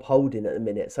than Rob Holding at the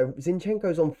minute. So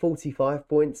Zinchenko's on 45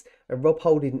 points and Rob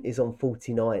Holding is on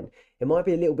 49. It might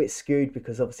be a little bit skewed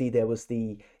because obviously there was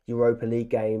the Europa League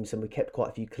games and we kept quite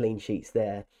a few clean sheets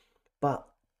there. But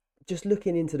just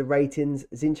looking into the ratings,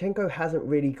 Zinchenko hasn't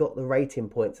really got the rating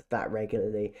points that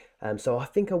regularly. So I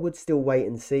think I would still wait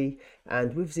and see.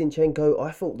 And with Zinchenko, I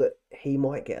thought that he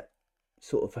might get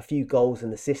sort of a few goals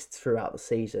and assists throughout the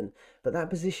season, but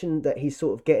that position that he's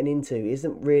sort of getting into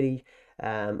isn't really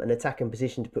an attacking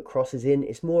position to put crosses in.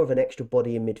 It's more of an extra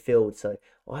body in midfield, so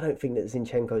I don't think that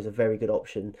Zinchenko is a very good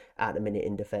option at the minute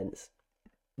in defence.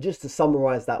 Just to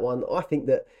summarise that one, I think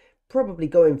that probably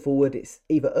going forward it's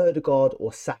either Ødegaard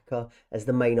or Saka as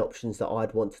the main options that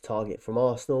I'd want to target from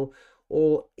Arsenal,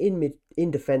 or in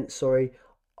defence,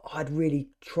 I'd really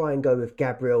try and go with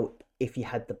Gabriel if you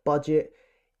had the budget.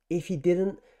 If you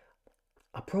didn't,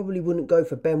 I probably wouldn't go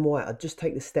for Ben White. I'd just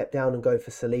take the step down and go for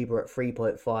Saliba at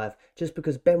 3.5, just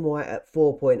because Ben White at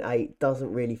 4.8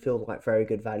 doesn't really feel like very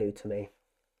good value to me.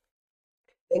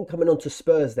 Then coming on to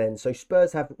Spurs then. So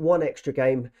Spurs have one extra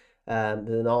game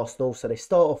than Arsenal. So they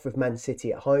start off with Man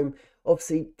City at home.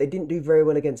 Obviously, they didn't do very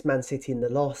well against Man City in the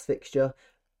last fixture,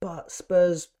 but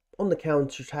Spurs on the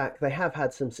counter-attack, they have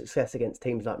had some success against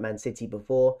teams like Man City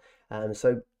before.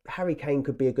 So Harry Kane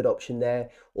could be a good option there,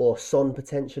 or Son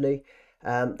potentially.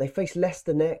 They face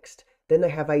Leicester next. Then they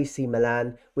have AC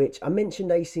Milan, which I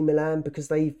mentioned AC Milan because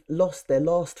they've lost their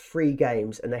last 3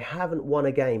 games and they haven't won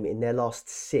a game in their last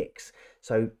 6.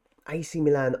 So AC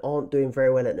Milan aren't doing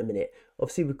very well at the minute.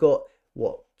 Obviously, we've got,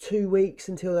 2 weeks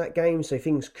until that game, so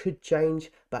things could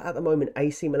change. But at the moment,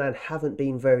 AC Milan haven't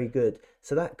been very good.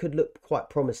 So that could look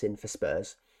quite promising for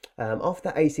Spurs. After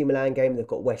that AC Milan game, they've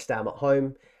got West Ham at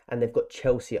home. and they've got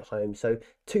Chelsea at home. So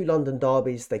 2 London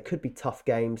derbies, they could be tough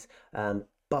games,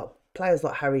 but players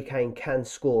like Harry Kane can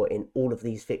score in all of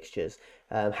these fixtures.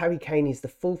 Harry Kane is the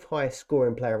 4th highest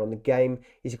scoring player on the game.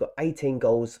 He's got 18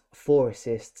 goals, 4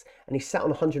 assists, and he's sat on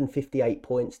 158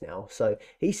 points now. So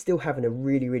he's still having a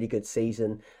really, really good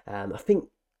season. I think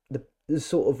the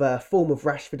sort of form of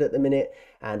Rashford at the minute,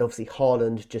 and obviously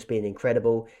Haaland just being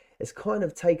incredible, has kind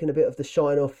of taken a bit of the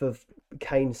shine off of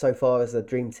Kane so far as a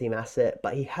dream team asset,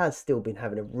 but he has still been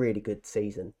having a really good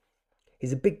season.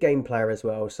 He's a big game player as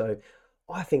well, so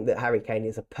I think that Harry Kane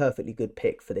is a perfectly good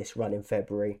pick for this run in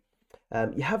February.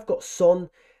 You have got Son.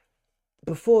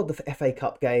 Before the FA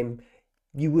Cup game,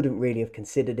 you wouldn't really have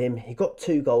considered him. He got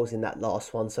 2 goals in that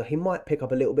last one, so he might pick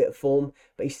up a little bit of form,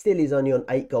 but he still is only on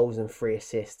 8 goals and 3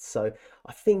 assists. So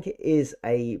I think it is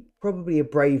probably a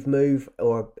brave move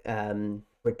or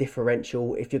a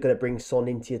differential if you're going to bring Son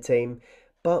into your team.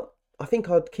 But I think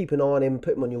I'd keep an eye on him,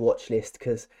 put him on your watch list,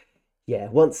 because yeah,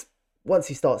 once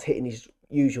he starts hitting his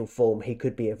usual form, he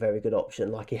could be a very good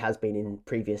option like he has been in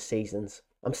previous seasons.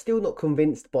 I'm still not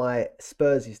convinced by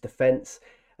Spurs' defence,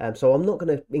 so I'm not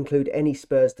going to include any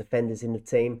Spurs defenders in the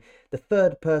team. The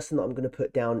third person that I'm going to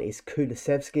put down is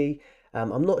Kulusevski.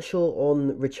 I'm not sure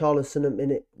on Richarlison at the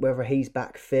minute whether he's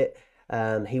back fit.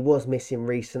 He was missing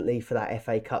recently for that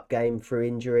FA Cup game through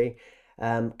injury.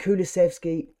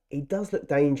 Kulusevski, he does look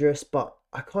dangerous, but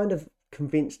I kind of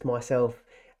convinced myself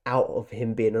out of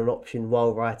him being an option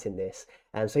while writing this.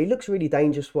 So he looks really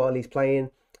dangerous while he's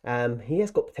playing. He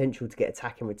has got potential to get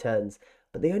attacking returns.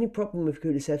 But the only problem with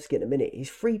Kulusevski at the minute is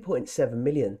 3.7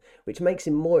 million, which makes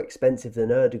him more expensive than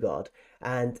Ødegaard.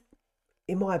 And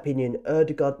in my opinion,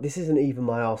 Ødegaard, this isn't even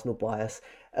my Arsenal bias,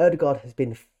 Ødegaard has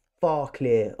been far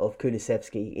clear of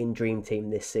Kulusevski in Dream Team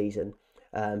this season.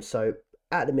 So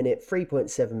at the minute,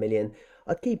 3.7 million.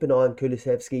 I'd keep an eye on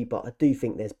Kulusevski, but I do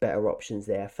think there's better options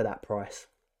there for that price.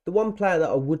 The one player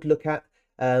that I would look at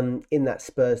in that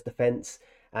Spurs defence,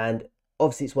 and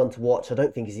obviously it's one to watch, I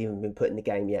don't think he's even been put in the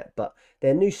game yet, but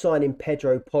their new signing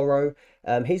Pedro Porro,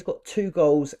 he's got 2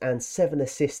 goals and 7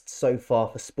 assists so far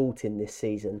for Sporting this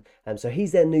season. So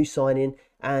he's their new signing,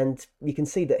 and you can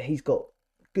see that he's got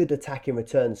good attacking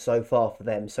returns so far for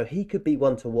them. So he could be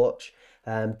one to watch.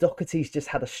 Doherty's just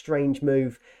had a strange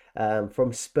move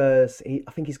from Spurs.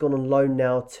 I think he's gone on loan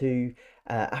now to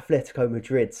Atletico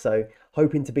Madrid, so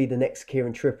hoping to be the next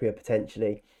Kieran Trippier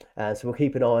potentially. So we'll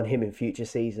keep an eye on him in future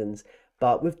seasons.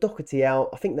 But with Doherty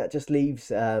out, I think that just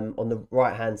leaves, on the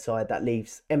right-hand side, that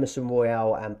leaves Emerson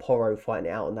Royale and Porro fighting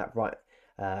it out on that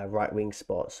right wing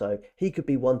spot. So he could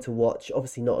be one to watch.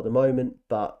 Obviously not at the moment,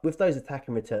 but with those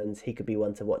attacking returns, he could be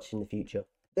one to watch in the future.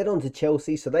 Then on to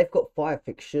Chelsea. So they've got 5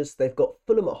 fixtures. They've got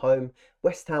Fulham at home,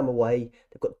 West Ham away.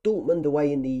 They've got Dortmund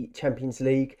away in the Champions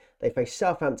League. They face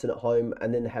Southampton at home,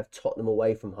 and then they have Tottenham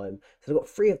away from home. So they've got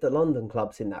 3 of the London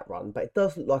clubs in that run, but it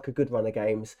does look like a good run of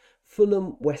games.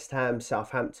 Fulham, West Ham,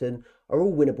 Southampton are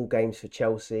all winnable games for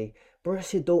Chelsea.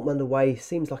 Borussia Dortmund away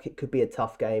seems like it could be a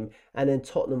tough game. And then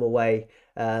Tottenham away,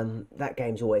 that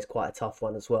game's always quite a tough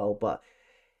one as well. But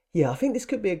yeah, I think this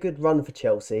could be a good run for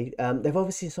Chelsea. They've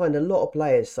obviously signed a lot of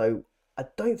players, so I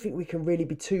don't think we can really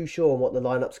be too sure on what the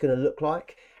lineup's going to look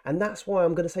like. And that's why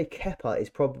I'm going to say Kepa is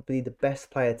probably the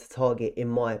best player to target, in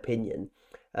my opinion.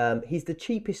 He's the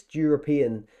cheapest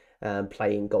European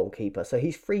playing goalkeeper, so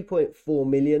he's 3.4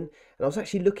 million. And I was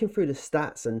actually looking through the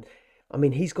stats, and I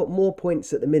mean, he's got more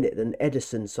points at the minute than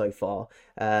Ederson so far.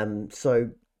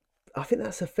 So I think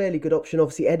that's a fairly good option.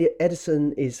 Obviously,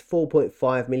 Ederson is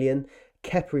 4.5 million.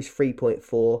 Kepa is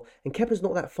 3.4, and Kepa's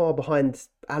not that far behind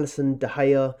Alisson, De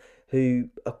Gea, who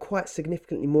are quite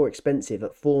significantly more expensive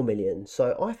at 4 million.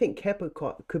 So I think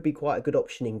Kepa could be quite a good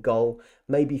option in goal,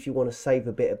 maybe if you want to save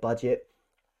a bit of budget.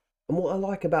 And what I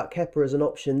like about Kepa as an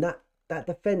option, that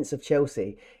defence of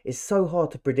Chelsea is so hard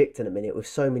to predict in a minute with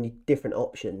so many different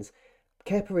options.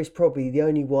 Kepa is probably the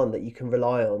only one that you can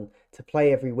rely on to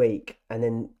play every week and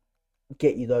then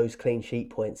get you those clean sheet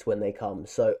points when they come.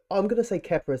 So I'm going to say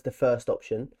Kepa as the first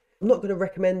option. I'm not going to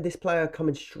recommend this player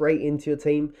coming straight into your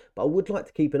team, but I would like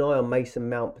to keep an eye on Mason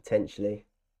Mount potentially.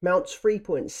 Mount's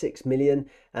 3.6 million,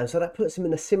 and so that puts him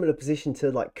in a similar position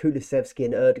to like Kulusevski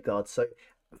and Ødegaard. So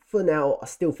for now, I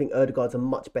still think Ødegaard's a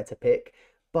much better pick,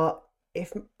 but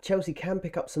if Chelsea can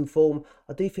pick up some form,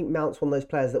 I do think Mount's one of those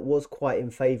players that was quite in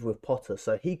favour with Potter,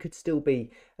 so he could still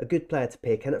be a good player to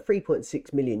pick. And at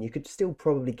 3.6 million, you could still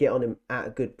probably get on him at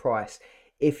a good price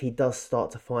if he does start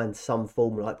to find some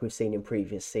form like we've seen in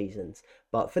previous seasons.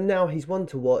 But for now, he's one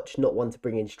to watch, not one to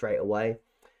bring in straight away.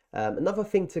 Another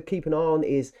thing to keep an eye on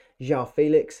is João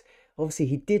Felix. Obviously,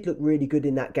 he did look really good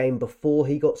in that game before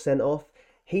he got sent off.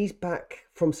 He's back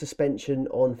from suspension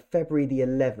on February the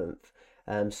 11th.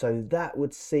 So that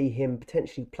would see him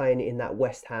potentially playing in that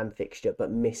West Ham fixture,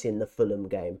 but missing the Fulham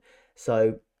game.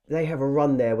 So they have a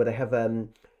run there where they have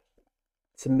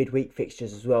some midweek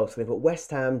fixtures as well. So they've got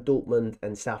West Ham, Dortmund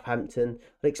and Southampton.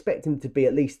 I'd expect him to be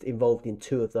at least involved in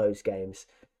 2 of those games.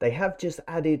 They have just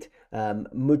added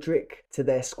Mudryk to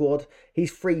their squad.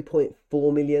 He's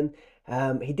 3.4 million.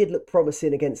 He did look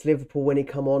promising against Liverpool when he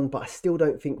come on, but I still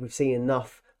don't think we've seen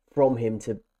enough from him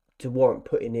to warrant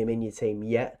putting him in your team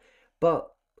yet.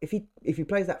 But if he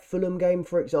plays that Fulham game,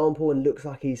 for example, and looks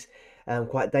like he's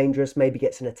quite dangerous, maybe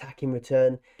gets an attacking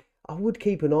return, I would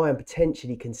keep an eye and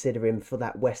potentially consider him for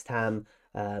that West Ham,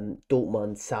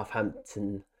 Dortmund,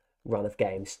 Southampton run of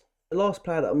games. The last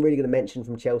player that I'm really going to mention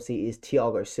from Chelsea is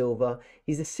Thiago Silva.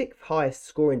 He's the 6th highest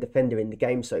scoring defender in the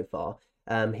game so far.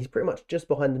 He's pretty much just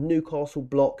behind the Newcastle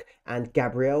block and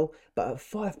Gabriel, but at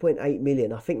 5.8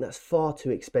 million, I think that's far too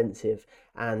expensive.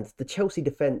 And the Chelsea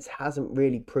defence hasn't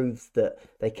really proved that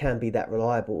they can be that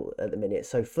reliable at the minute.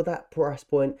 So for that price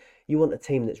point, you want a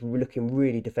team that's looking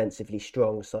really defensively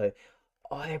strong. So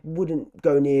I wouldn't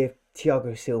go near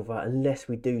Thiago Silva unless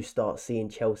we do start seeing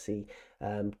Chelsea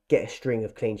get a string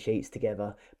of clean sheets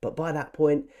together. But by that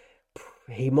point,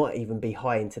 he might even be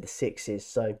high into the 6s.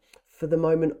 So for the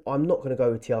moment, I'm not going to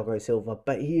go with Thiago Silva,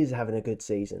 but he is having a good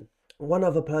season. One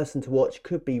other person to watch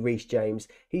could be Reece James.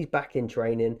 He's back in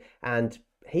training, and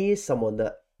he is someone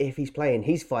that, if he's playing,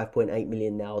 he's 5.8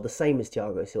 million now, the same as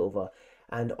Thiago Silva.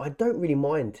 And I don't really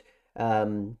mind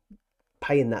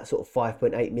paying that sort of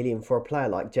 5.8 million for a player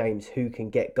like James who can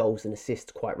get goals and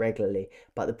assists quite regularly.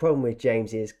 But the problem with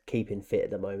James is keeping fit at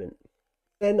the moment.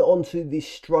 Then on to the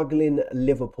struggling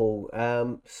Liverpool.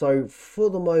 So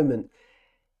for the moment,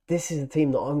 this is a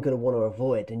team that I'm going to want to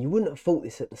avoid. And you wouldn't have thought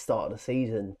this at the start of the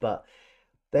season, but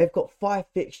they've got 5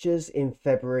 fixtures in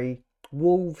February: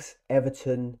 Wolves,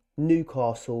 Everton,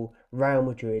 Newcastle, Real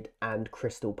Madrid and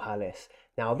Crystal Palace.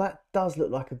 Now that does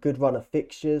look like a good run of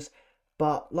fixtures,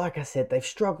 but like I said, they've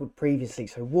struggled previously.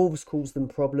 So Wolves caused them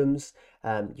problems.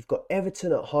 You've got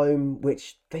Everton at home,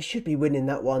 which they should be winning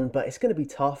that one, but it's going to be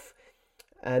tough.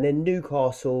 And then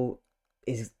Newcastle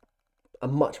is a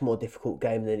much more difficult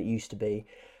game than it used to be.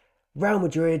 Real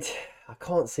Madrid, I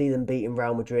can't see them beating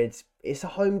Real Madrid. It's a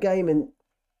home game, and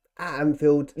at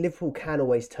Anfield, Liverpool can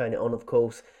always turn it on, of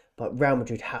course, but Real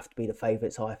Madrid have to be the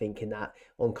favourites, I think, in that,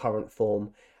 on current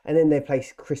form. And then they play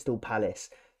Crystal Palace.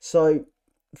 So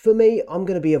for me, I'm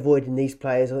going to be avoiding these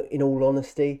players, in all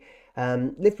honesty.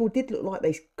 Liverpool did look like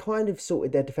they kind of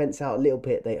sorted their defence out a little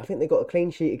bit. I think they got a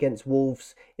clean sheet against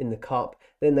Wolves in the Cup.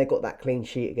 Then they got that clean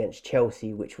sheet against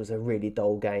Chelsea, which was a really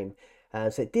dull game.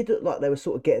 So it did look like they were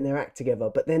sort of getting their act together.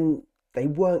 But then they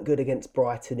weren't good against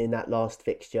Brighton in that last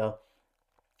fixture.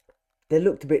 They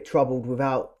looked a bit troubled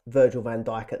without Virgil van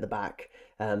Dijk at the back.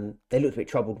 They looked a bit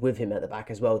troubled with him at the back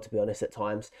as well, to be honest, at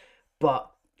times. But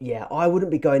yeah, I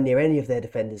wouldn't be going near any of their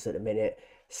defenders at the minute.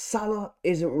 Salah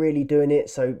isn't really doing it.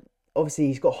 So obviously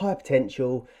he's got high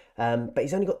potential, but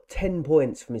he's only got 10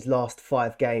 points from his last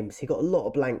 5 games. He got a lot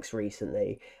of blanks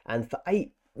recently. And for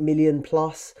 8 million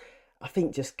plus, I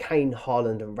think just Kane,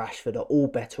 Haaland and Rashford are all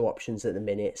better options at the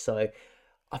minute. So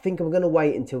I think I'm going to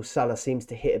wait until Salah seems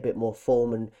to hit a bit more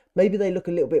form, and maybe they look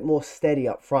a little bit more steady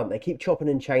up front. They keep chopping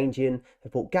and changing. They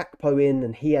brought Gakpo in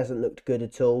and he hasn't looked good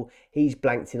at all. He's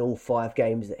blanked in all 5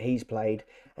 games that he's played.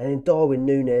 And then Darwin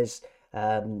Núñez,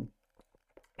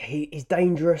 he's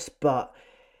dangerous, but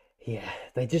yeah,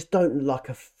 they just don't look like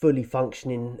a fully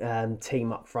functioning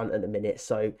team up front at the minute.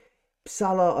 So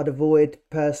Salah I'd avoid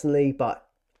personally, but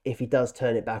if he does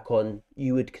turn it back on,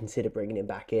 you would consider bringing him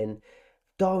back in.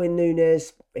 Darwin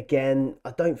Núñez, again,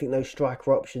 I don't think those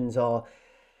striker options are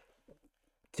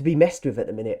to be messed with at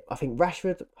the minute. I think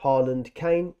Rashford, Haaland,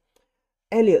 Kane.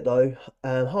 Elliott though,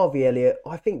 Harvey Elliott,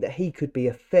 I think that he could be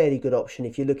a fairly good option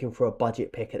if you're looking for a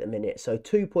budget pick at the minute. So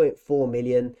 2.4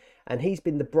 million, and he's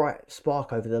been the bright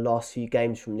spark over the last few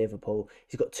games from Liverpool.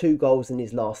 He's got 2 goals in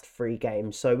his last 3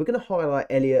 games. So we're going to highlight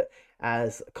Elliott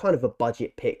as kind of a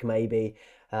budget pick maybe.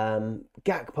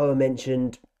 Gakpo I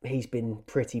mentioned, he's been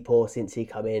pretty poor since he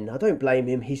come in. I don't blame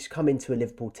him. He's come into a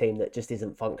Liverpool team that just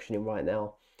isn't functioning right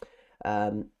now.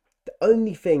 The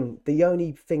only thing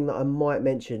that I might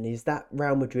mention is that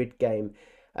Real Madrid game.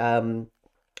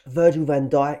 Virgil van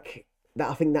Dijk,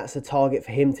 I think that's a target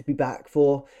for him to be back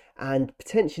for, and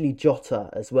potentially Jota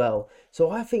as well. So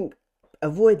I think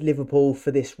avoid Liverpool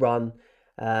for this run,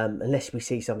 unless we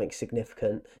see something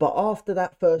significant. But after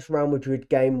that first Real Madrid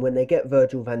game, when they get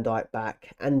Virgil van Dijk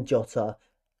back and Jota,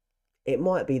 it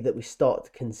might be that we start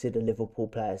to consider Liverpool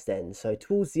players then. So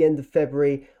towards the end of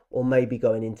February or maybe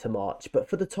going into March. But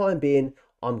for the time being,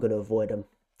 I'm going to avoid them.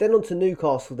 Then on to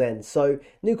Newcastle then. So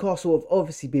Newcastle have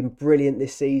obviously been brilliant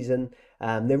this season.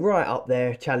 They're right up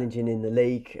there, challenging in the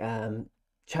league,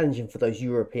 challenging for those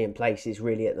European places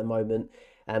really at the moment.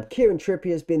 Kieran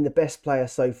Trippier has been the best player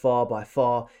so far by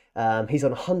far. He's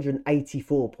on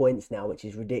 184 points now, which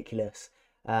is ridiculous.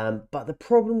 But the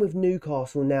problem with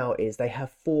Newcastle now is they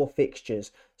have 4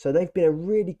 fixtures. So they've been a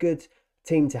really good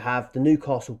team to have. The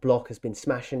Newcastle block has been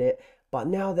smashing it. But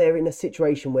now they're in a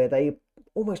situation where they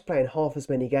almost playing half as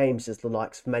many games as the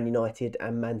likes of Man United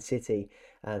and Man City.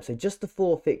 So just the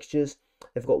 4 fixtures.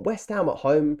 They've got West Ham at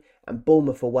home and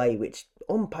Bournemouth away, which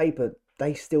on paper,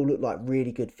 they still look like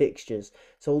really good fixtures.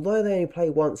 So although they only play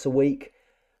once a week,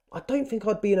 I don't think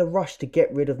I'd be in a rush to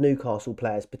get rid of Newcastle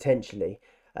players potentially.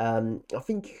 I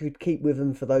think you could keep with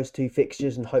them for those 2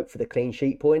 fixtures and hope for the clean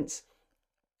sheet points.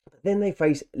 But then they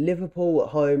face Liverpool at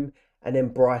home and then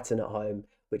Brighton at home,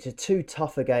 which are 2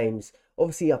 tougher games.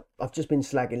 Obviously, I've just been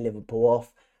slagging Liverpool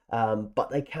off, but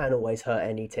they can always hurt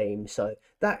any team. So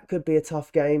that could be a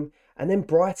tough game. And then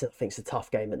Brighton, I think, is a tough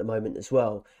game at the moment as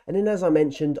well. And then, as I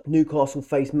mentioned, Newcastle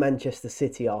face Manchester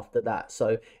City after that.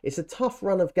 So it's a tough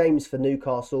run of games for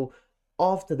Newcastle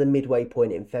after the midway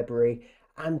point in February.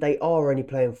 And they are only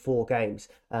playing 4 games.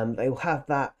 They will have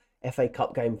that FA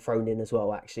Cup game thrown in as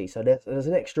well, actually. So there's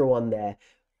an extra one there.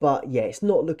 But yeah, it's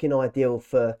not looking ideal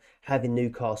for having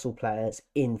Newcastle players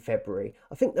in February.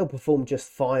 I think they'll perform just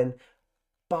fine.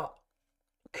 But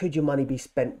could your money be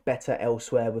spent better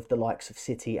elsewhere with the likes of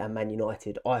City and Man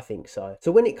United? I think so.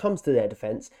 So when it comes to their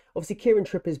defence, obviously Kieran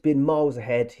Trippier's been miles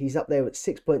ahead. He's up there at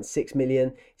 6.6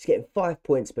 million. He's getting 5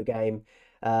 points per game.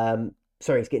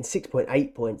 He's getting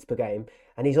 6.8 points per game.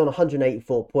 And he's on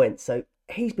 184 points. So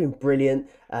he's been brilliant.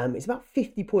 He's about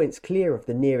 50 points clear of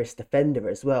the nearest defender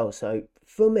as well. So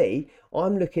for me,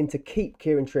 I'm looking to keep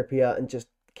Kieran Trippier and just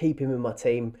keep him in my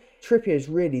team. Trippier is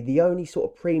really the only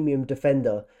sort of premium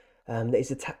defender that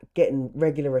is getting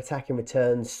regular attacking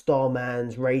returns, star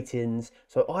mans, ratings.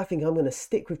 So I think I'm going to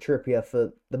stick with Trippier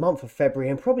for the month of February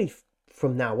and probably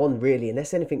from now on, really,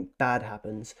 unless anything bad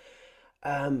happens.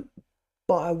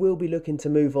 But I will be looking to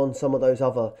move on some of those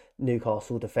other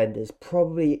Newcastle defenders,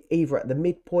 probably either at the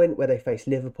midpoint where they face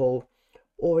Liverpool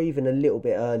or even a little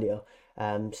bit earlier.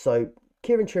 So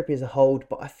Kieran Trippier is a hold,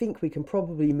 but I think we can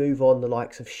probably move on the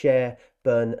likes of Schär,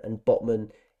 Burn and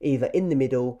Botman either in the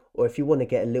middle, or if you want to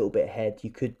get a little bit ahead,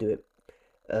 you could do it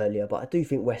earlier. But I do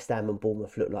think West Ham and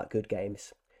Bournemouth look like good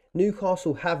games.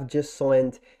 Newcastle have just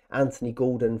signed Anthony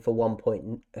Gordon for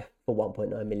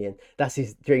 1.9 million. That's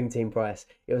his dream team price.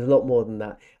 It was a lot more than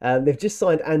that. They've just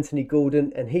signed Anthony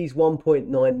Gordon and he's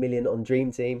 1.9 million on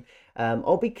Dream Team.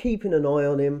 I'll be keeping an eye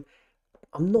on him.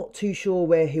 I'm not too sure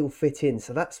where he'll fit in.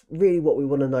 So that's really what we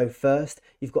want to know first.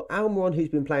 You've got Almiron, who's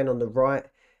been playing on the right.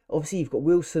 Obviously, you've got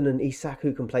Wilson and Isak,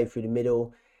 who can play through the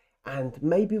middle. And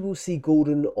maybe we'll see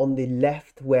Gordon on the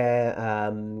left where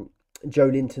Joe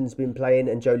Linton's been playing,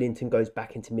 and Joe Linton goes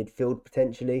back into midfield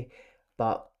potentially.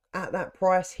 But at that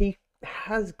price, he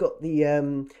has got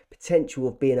the potential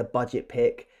of being a budget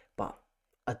pick, but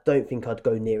I don't think I'd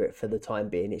go near it for the time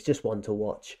being. It's just one to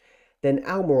watch. Then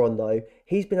Almiron, though,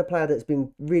 he's been a player that's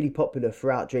been really popular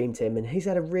throughout Dream Team, and he's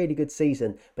had a really good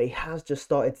season, but he has just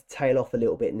started to tail off a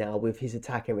little bit now with his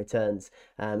attacking returns.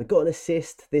 He got an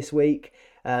assist this week.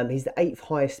 He's the 8th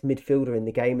highest midfielder in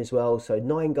the game as well, so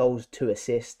 9 goals, 2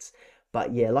 assists.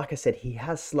 But yeah, like I said, he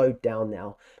has slowed down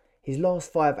now. His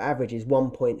last 5 average is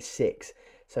 1.6.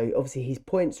 So obviously his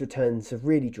points returns have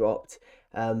really dropped.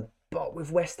 But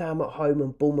with West Ham at home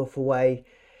and Bournemouth away,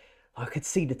 I could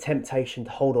see the temptation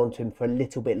to hold on to him for a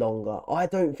little bit longer. I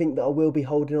don't think that I will be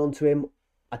holding on to him.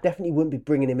 I definitely wouldn't be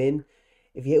bringing him in.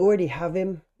 If you already have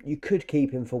him, you could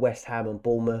keep him for West Ham and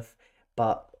Bournemouth.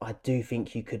 But I do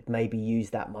think you could maybe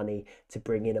use that money to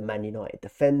bring in a Man United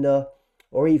defender,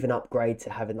 or even upgrade to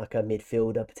having like a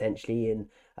midfielder potentially in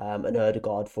an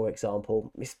Ødegaard, for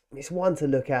example. It's one to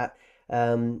look at.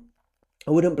 I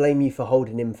wouldn't blame you for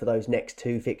holding him for those next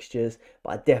 2 fixtures,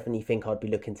 but I definitely think I'd be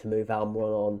looking to move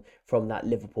Almiron on from that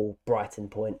Liverpool-Brighton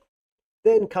point.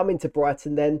 Then coming to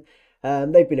Brighton then,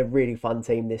 they've been a really fun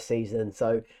team this season.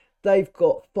 So they've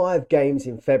got 5 games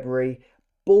in February.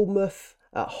 Bournemouth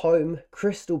at home,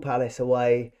 Crystal Palace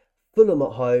away, Fulham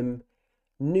at home,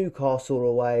 Newcastle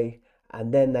away,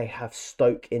 and then they have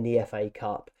Stoke in the FA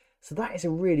Cup. So that is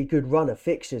a really good run of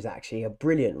fixtures, actually, a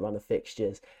brilliant run of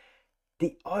fixtures.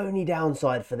 The only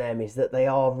downside for them is that they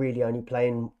are really only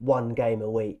playing 1 game a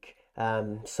week.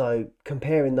 So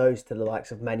comparing those to the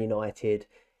likes of Man United,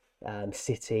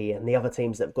 City and the other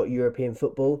teams that have got European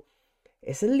football,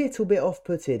 It's a little bit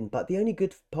off-putting, but the only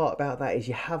good part about that is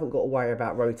you haven't got to worry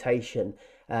about rotation.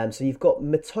 So you've got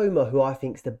Matoma, who I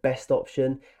think is the best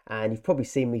option, and you've probably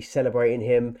seen me celebrating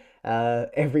him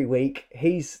every week.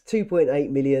 He's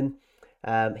 2.8 million.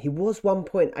 He was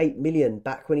 1.8 million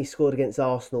back when he scored against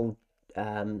Arsenal.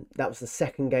 That was the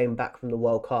second game back from the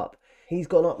World Cup. He's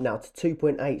gone up now to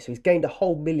 2.8, so he's gained a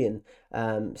whole million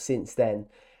since then.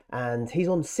 And he's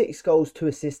on 6 goals, 2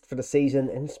 assists for the season,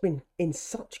 and he's been in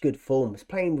such good form. He's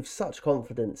playing with such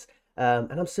confidence.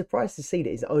 And I'm surprised to see that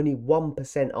he's only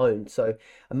 1% owned, so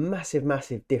a massive,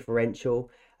 massive differential.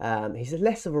 He's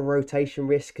less of a rotation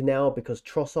risk now because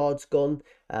Trossard's gone.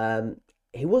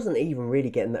 He wasn't even really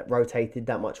getting that rotated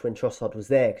that much when Trossard was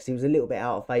there because he was a little bit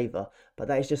out of favour. But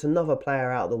that is just another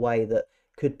player out of the way that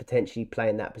could potentially play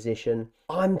in that position.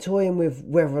 I'm toying with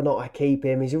whether or not I keep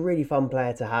him. He's a really fun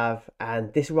player to have,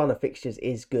 and this run of fixtures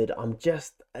is good. I'm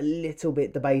just a little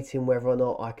bit debating whether or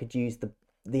not I could use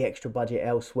the extra budget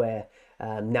elsewhere.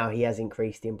 Now he has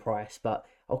increased in price, but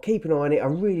I'll keep an eye on it. I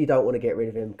really don't want to get rid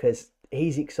of him because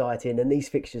he's exciting and these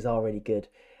fixtures are really good.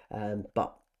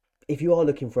 But if you are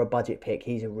looking for a budget pick,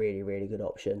 he's a really, really good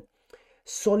option.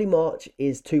 Solly March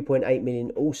is 2.8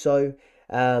 million also.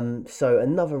 So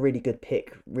another really good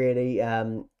pick, really.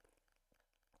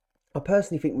 I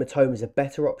personally think Matoma is a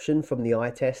better option from the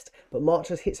eye test, but March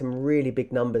has hit some really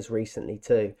big numbers recently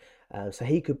too. So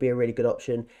he could be a really good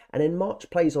option. And then March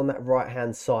plays on that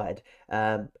right-hand side.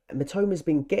 Matoma's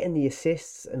been getting the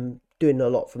assists and doing a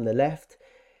lot from the left.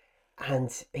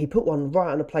 And he put one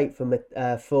right on the plate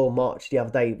for March the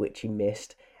other day, which he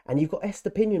missed. And you've got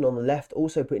Estepinian on the left,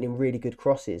 also putting in really good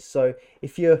crosses. So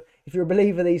if you're a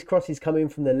believer these crosses come in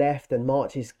from the left and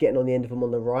March is getting on the end of them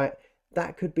on the right,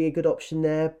 that could be a good option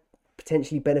there,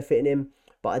 potentially benefiting him.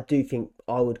 But I do think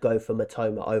I would go for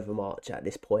Matoma over March at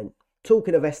this point.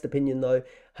 Talking of Estepinian though,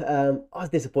 I was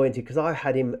disappointed because I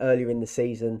had him earlier in the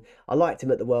season. I liked him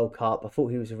at the World Cup. I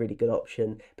thought he was a really good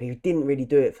option, but he didn't really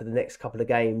do it for the next couple of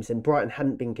games, and Brighton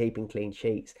hadn't been keeping clean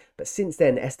sheets. But since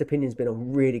then, Estepinian's been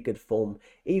on really good form.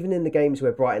 Even in the games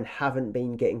where Brighton haven't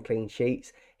been getting clean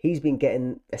sheets, he's been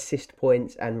getting assist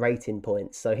points and rating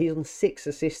points. So he's on 6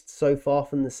 assists so far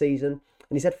from the season,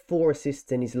 and he's had 4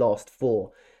 assists in his last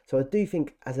 4. So I do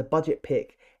think as a budget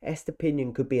pick,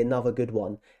 Estepinian could be another good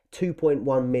one.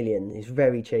 2.1 million is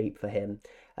very cheap for him.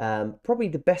 Probably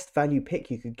the best value pick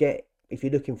you could get if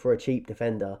you're looking for a cheap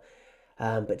defender.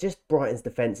 But just Brighton's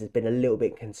defence has been a little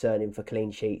bit concerning for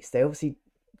clean sheets. They obviously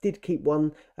did keep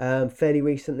one fairly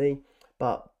recently,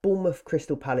 but Bournemouth,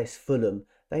 Crystal Palace, Fulham,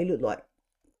 they look like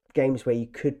games where you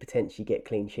could potentially get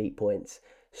clean sheet points.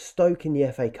 Stoke in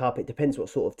the FA Cup, it depends what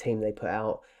sort of team they put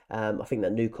out. I think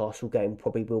that Newcastle game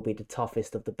probably will be the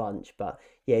toughest of the bunch. But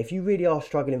yeah, if you really are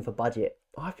struggling for budget,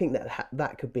 I think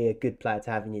that could be a good player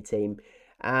to have in your team.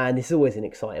 And it's always an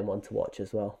exciting one to watch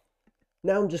as well.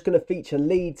 Now I'm just going to feature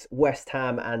Leeds, West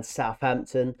Ham and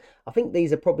Southampton. I think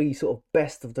these are probably sort of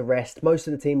best of the rest. Most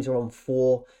of the teams are on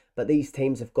 4, but these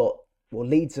teams have got, well,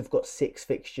 Leeds have got 6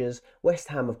 fixtures, West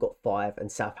Ham have got 5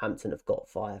 and Southampton have got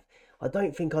 5. I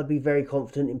don't think I'd be very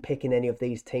confident in picking any of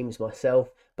these teams myself,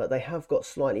 but they have got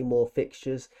slightly more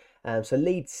fixtures. So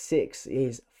Leeds 6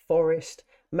 is Forest,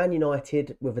 Man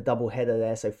United with a double header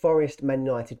there. So Forest, Man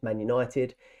United, Man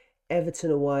United, Everton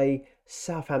away,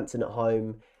 Southampton at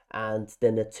home, and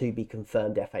then a to be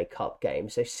confirmed FA Cup game.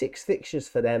 So 6 fixtures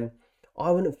for them.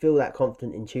 I wouldn't feel that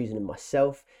confident in choosing them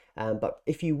myself. But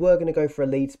if you were going to go for a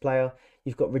Leeds player,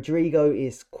 you've got Rodrigo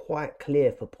is quite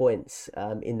clear for points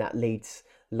in that Leeds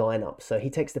lineup. So he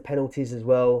takes the penalties as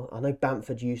well. I know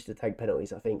Bamford used to take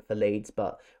penalties, I think, for Leeds,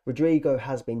 but Rodrigo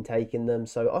has been taking them.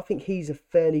 So I think he's a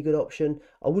fairly good option.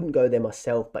 I wouldn't go there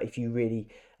myself, but if you really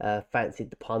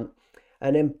fancied the punt.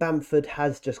 And then Bamford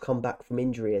has just come back from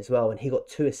injury as well, and he got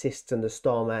 2 assists and the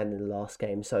star man in the last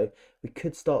game. So we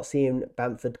could start seeing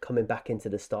Bamford coming back into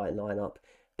the starting lineup.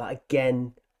 But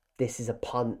again, this is a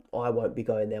punt. I won't be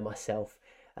going there myself.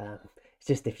 It's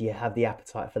just if you have the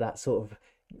appetite for that sort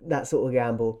of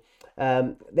gamble.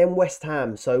 Then West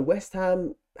Ham. So West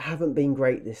Ham haven't been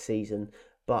great this season,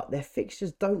 but their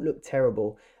fixtures don't look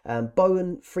terrible.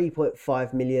 Bowen,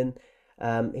 3.5 million.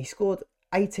 He scored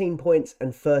 18 points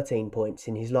and 13 points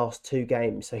in his last 2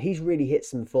 games. So he's really hit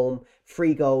some form.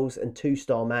 3 goals and 2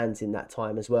 star mans in that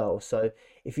time as well. So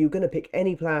if you're going to pick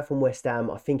any player from West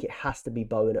Ham, I think it has to be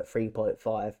Bowen at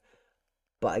 3.5.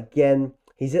 But again,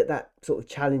 he's at that sort of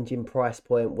challenging price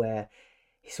point where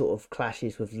he sort of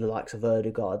clashes with the likes of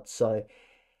Ødegaard. So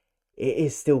it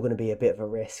is still going to be a bit of a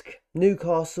risk.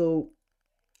 Newcastle,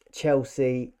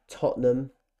 Chelsea,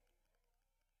 Tottenham.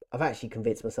 I've actually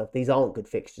convinced myself these aren't good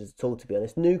fixtures at all, to be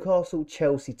honest. Newcastle,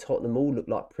 Chelsea, Tottenham all look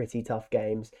like pretty tough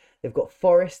games. They've got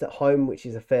Forest at home, which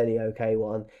is a fairly okay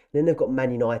one. And then they've got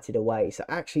Man United away. So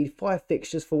actually 5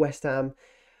 fixtures for West Ham,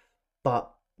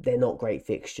 but they're not great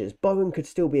fixtures. Bowen could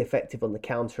still be effective on the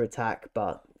counter-attack,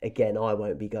 but again, I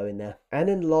won't be going there. And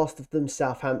then last of them,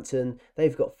 Southampton.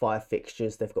 They've got 5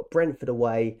 fixtures. They've got Brentford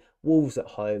away, Wolves at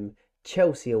home,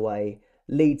 Chelsea away,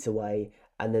 Leeds away,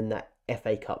 and then that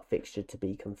FA Cup fixture to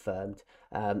be confirmed.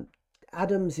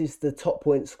 Adams is the top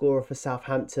point scorer for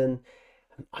Southampton.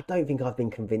 I don't think I've been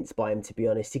convinced by him, to be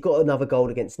honest. He got another goal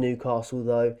against Newcastle,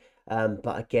 though.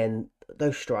 But again,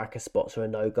 those striker spots are a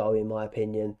no-go, in my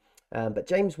opinion. But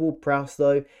James Ward-Prowse,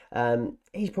 though,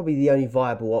 he's probably the only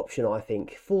viable option, I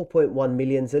think. 4.1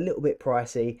 million is a little bit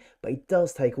pricey, but he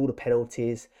does take all the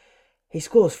penalties. He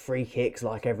scores free kicks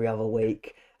like every other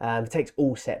week. He takes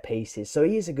all set pieces, so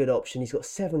he is a good option. He's got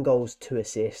 7 goals, 2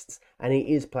 assists, and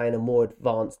he is playing a more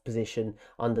advanced position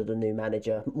under the new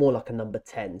manager, more like a number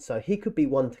 10. So he could be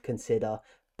one to consider,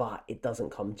 but it doesn't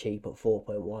come cheap at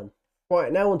 4.1.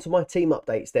 Right, now onto my team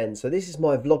updates then. So this is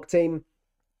my vlog team.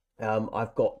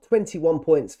 I've got 21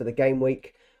 points for the game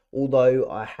week, although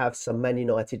I have some Man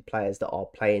United players that are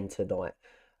playing tonight.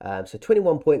 So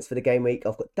 21 points for the game week.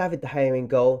 I've got David De Gea in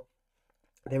goal.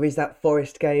 There is that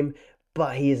Forest game,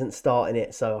 but he isn't starting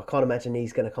it, so I can't imagine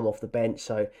he's going to come off the bench.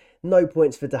 So no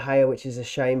points for De Gea, which is a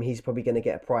shame. He's probably going to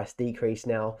get a price decrease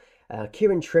now.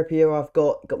 Kieran Trippier I've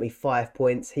got me 5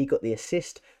 points. He got the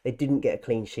assist. They didn't get a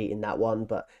clean sheet in that one,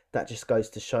 but that just goes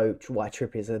to show why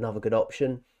Trippier is another good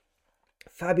option.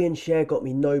 Fabian Schär got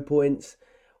me no points.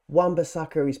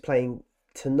 Wan-Bissaka is playing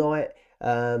tonight,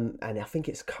 and I think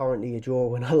it's currently a draw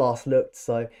when I last looked,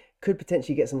 so could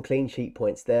potentially get some clean sheet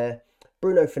points there.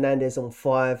 Bruno Fernandes on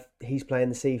 5, he's playing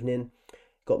this evening.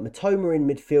 Got Matoma in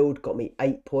midfield, got me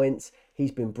 8 points.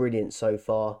 He's been brilliant so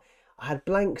far. I had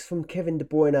blanks from Kevin De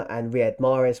Bruyne and Riyad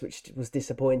Mahrez, which was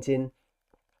disappointing.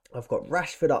 I've got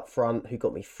Rashford up front, who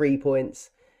got me 3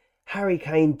 points. Harry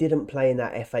Kane didn't play in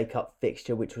that FA Cup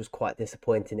fixture, which was quite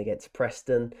disappointing against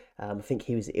Preston. I think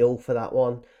he was ill for that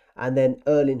one. And then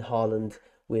Erling Haaland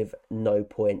with no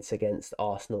points against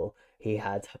Arsenal. He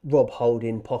had Rob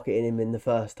Holding pocketing him in the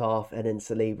first half and then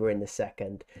Saliba in the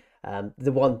second.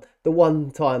 The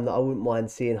one time that I wouldn't mind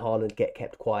seeing Haaland get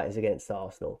kept quiet is against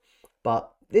Arsenal.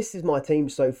 But this is my team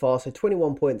so far. So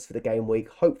 21 points for the game week.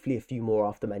 Hopefully a few more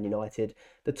after Man United.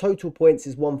 The total points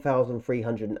is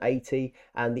 1,380.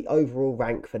 And the overall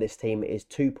rank for this team is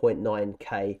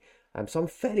 2.9k. So I'm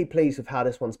fairly pleased with how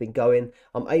this one's been going.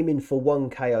 I'm aiming for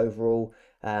 1k overall.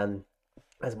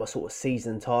 As my sort of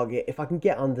season target. If I can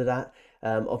get under that,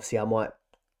 obviously I might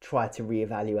try to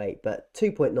reevaluate, but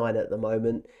 2.9 at the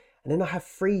moment. And then I have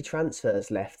 3 transfers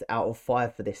left out of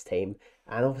 5 for this team.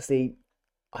 And obviously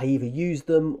I either use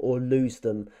them or lose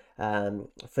them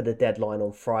for the deadline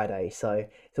on Friday. So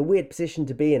it's a weird position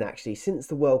to be in, actually. Since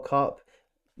the World Cup,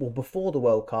 well, before the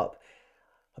World Cup,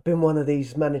 I've been one of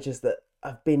these managers that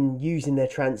have been using their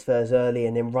transfers early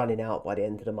and then running out by the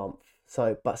end of the month.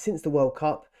 But since the World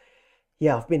Cup,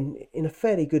 yeah, I've been in a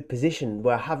fairly good position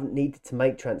where I haven't needed to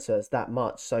make transfers that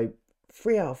much. So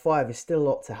 3 out of 5 is still a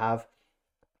lot to have.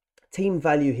 Team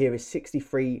value here is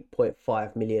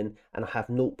 63.5 million and I have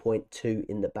 0.2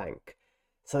 in the bank.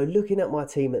 So looking at my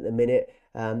team at the minute,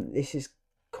 this is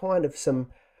kind of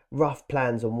some rough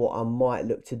plans on what I might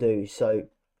look to do. So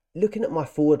looking at my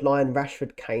forward line,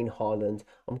 Rashford, Kane, Haaland,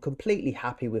 I'm completely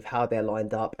happy with how they're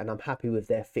lined up and I'm happy with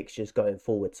their fixtures going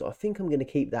forward. So I think I'm going to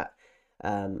keep that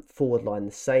forward line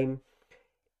the same.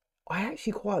 I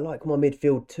actually quite like my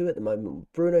midfield too at the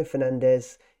moment. Bruno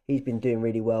Fernandes, he's been doing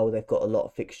really well. They've got a lot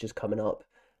of fixtures coming up.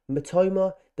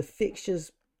 Matoma, the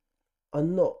fixtures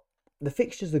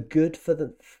are good for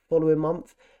the following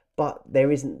month, but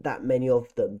there isn't that many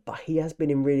of them. But he has been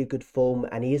in really good form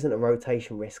and he isn't a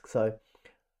rotation risk. So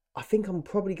I think I'm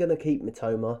probably going to keep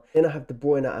Matoma. Then I have De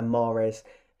Bruyne and Mahrez,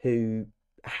 who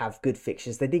have good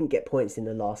fixtures. They didn't get points in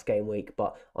the last game week,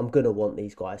 but I'm going to want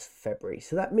these guys for February.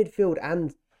 So that midfield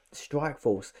and strike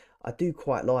force, I do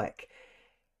quite like.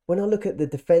 When I look at the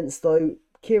defence though,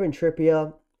 Kieran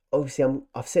Trippier, obviously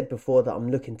I've said before that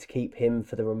I'm looking to keep him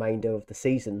for the remainder of the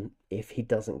season if he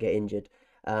doesn't get injured.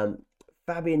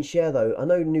 Fabian Schär though, I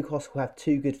know Newcastle have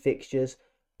 2 good fixtures,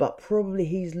 but probably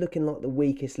he's looking like the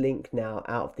weakest link now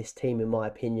out of this team in my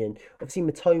opinion. Obviously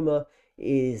Matoma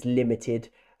is limited.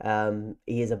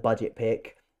 He is a budget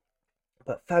pick.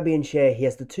 But Fabian Schär, he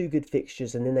has the 2 good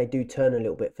fixtures and then they do turn a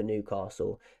little bit for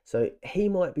Newcastle. So he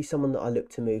might be someone that I look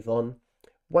to move on.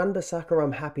 Wan-Bissaka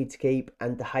I'm happy to keep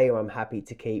and De Gea I'm happy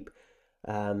to keep.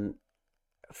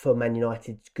 for Man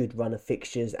United's good run of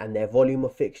fixtures and their volume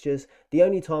of fixtures. The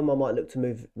only time I might look to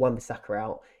move Wan-Bissaka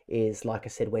out is, like I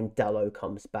said, when Dalot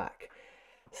comes back.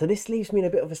 So this leaves me in a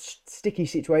bit of a sticky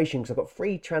situation because I've got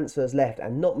 3 transfers left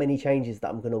and not many changes that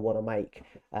I'm going to want to make.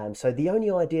 So the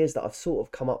only ideas that I've sort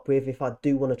of come up with, if I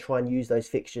do want to try and use those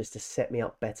fixtures to set me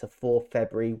up better for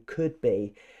February, could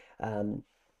be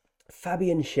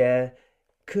Fabian Schär.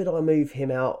 Could I move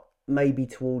him out maybe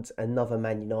towards another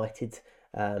Man United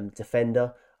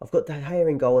defender? I've got De Gea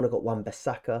in goal and I've got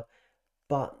Wan-Bissaka,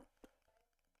 but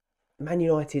Man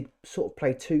United sort of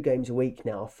play 2 games a week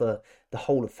now for the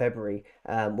whole of February,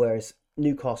 whereas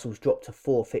Newcastle's dropped to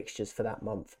 4 fixtures for that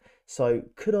month. So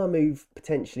could I move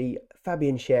potentially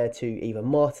Fabian Schär to either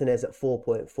Martinez at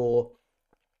 4.4 or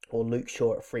Luke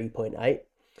Shaw at 3.8?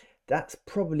 That's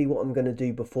probably what I'm going to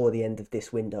do before the end of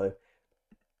this window.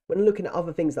 When looking at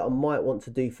other things that I might want to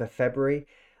do for February,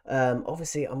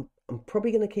 obviously I'm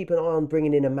probably going to keep an eye on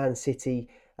bringing in a Man City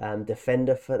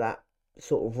defender for that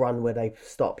sort of run where they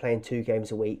start playing 2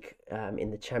 games a week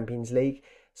in the Champions League.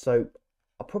 So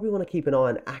I probably want to keep an eye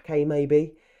on Ake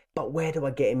maybe, but where do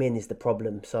I get him in is the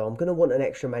problem. So I'm going to want an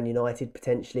extra Man United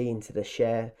potentially into the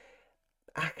Schär.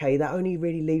 Ake, that only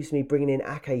really leaves me bringing in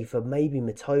Ake for maybe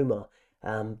Mitoma,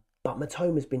 but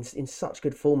Mitoma's been in such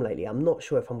good form lately. I'm not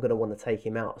sure if I'm going to want to take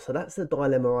him out. So that's the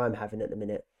dilemma I'm having at the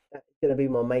minute. That's going to be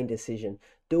my main decision.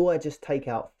 Do I just take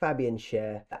out Fabian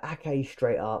Schär, Ake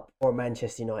straight up, or a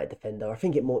Manchester United defender? I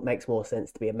think it makes more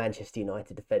sense to be a Manchester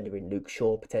United defender in Luke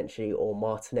Shaw potentially, or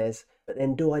Martinez. But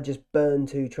then do I just burn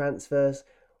 2 transfers,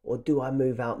 or do I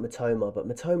move out Mitoma? But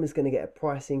Mitoma's going to get a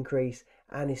price increase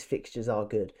and his fixtures are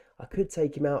good. I could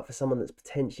take him out for someone that's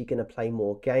potentially going to play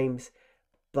more games,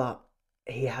 but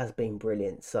he has been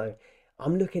brilliant. So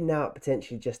I'm looking now at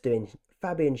potentially just doing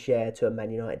Fabian Schär to a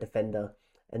Man United defender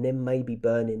and then maybe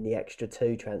burning the extra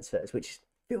 2 transfers, which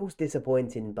feels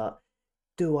disappointing, but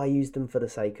do I use them for the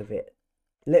sake of it?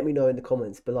 Let me know in the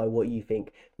comments below what you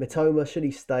think. Mitoma, should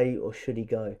he stay or should he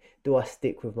go? Do I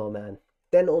stick with my man?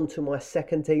 Then on to my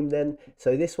second team then.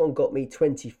 So this one got me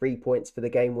 23 points for the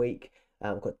game week.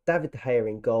 I've got David De Gea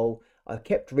in goal. I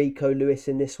kept Rico Lewis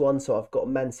in this one, so I've got a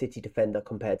Man City defender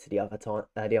compared to the other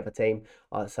team.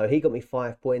 So he got me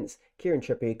 5 points. Kieran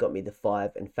Trippier got me the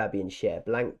 5, and Fabian Schär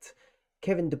blanked.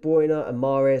 Kevin De Bruyne and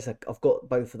Mahrez, I've got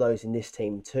both of those in this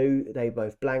team too. They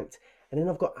both blanked. And then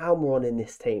I've got Almiron in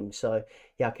this team. So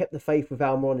yeah, I kept the faith with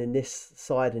Almiron in this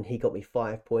side, and he got me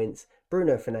 5 points.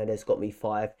 Bruno Fernandes got me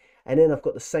 5. And then I've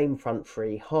got the same front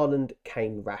 3, Haaland,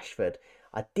 Kane, Rashford.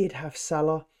 I did have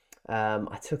Salah.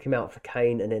 I took him out for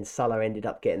Kane, and then Salah ended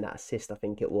up getting that assist, I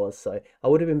think it was. So I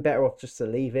would have been better off just to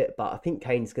leave it, but I think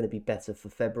Kane's going to be better for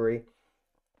February.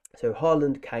 So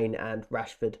Haaland, Kane and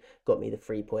Rashford got me the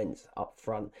 3 points up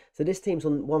front. So this team's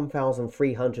on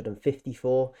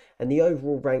 1,354, and the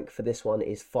overall rank for this one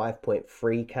is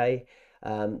 5.3k.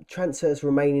 Transfers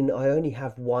remaining, I only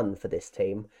have 1 for this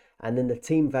team. And then the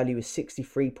team value is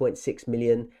 63.6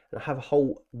 million, and I have a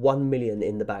whole 1 million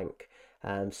in the bank.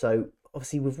 So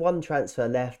obviously with 1 transfer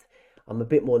left, I'm a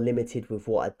bit more limited with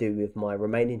what I do with my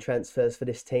remaining transfers for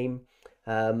this team.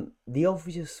 The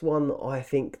obvious one I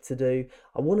think to do,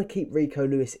 I want to keep Rico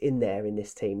Lewis in there in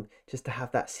this team just to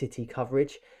have that City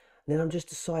coverage. And then I'm just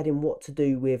deciding what to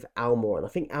do with Almiron. I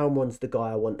think Almiron's the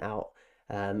guy I want out.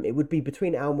 It would be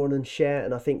between Almiron and Schär,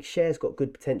 and I think Schär's got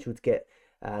good potential to get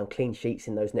clean sheets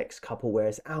in those next couple,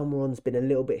 whereas Almiron's been a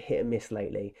little bit hit and miss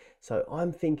lately. So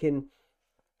I'm thinking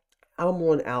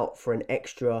Almiron out for an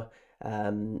extra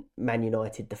Man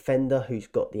United defender who's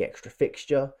got the extra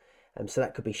fixture. So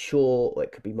that could be Shaw or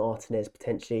it could be Martinez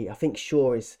potentially. I think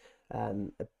Shaw is a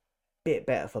bit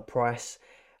better for price.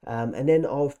 And then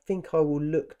I think I will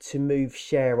look to move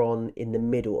Schär on in the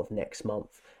middle of next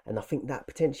month. And I think that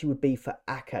potentially would be for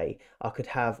Ake. I could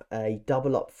have a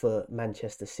double up for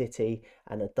Manchester City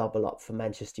and a double up for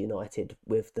Manchester United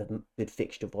with the good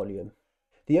fixture volume.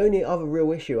 The only other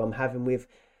real issue I'm having with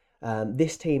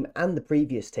this team and the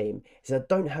previous team is I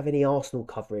don't have any Arsenal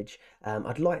coverage.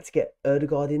 I'd like to get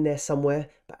Ødegaard in there somewhere,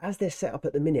 but as they're set up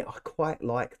at the minute, I quite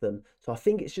like them. So I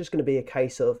think it's just going to be a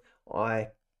case of I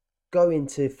go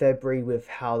into February with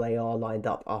how they are lined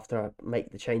up after I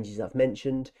make the changes I've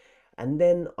mentioned. And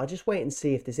then I just wait and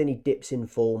see if there's any dips in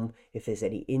form, if there's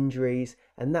any injuries,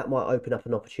 and that might open up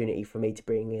an opportunity for me to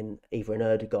bring in either an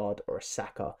Ødegaard or a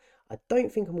Saka. I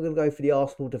don't think I'm going to go for the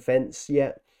Arsenal defence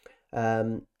yet.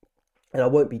 And I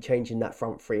won't be changing that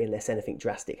front 3 unless anything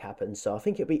drastic happens. So I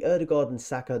think it'll be Ødegaard and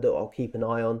Saka that I'll keep an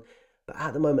eye on. But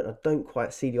at the moment, I don't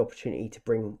quite see the opportunity to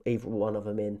bring either one of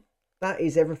them in. that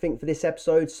is everything for this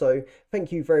episode, so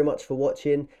thank you very much for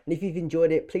watching, and if you've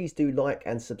enjoyed it, please do like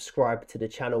and subscribe to the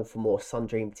channel for more Sun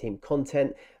Dream Team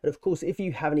content. And of course, if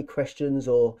you have any questions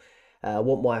or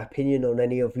want my opinion on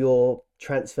any of your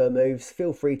transfer moves,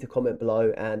 feel free to comment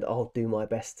below and I'll do my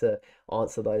best to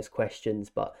answer those questions.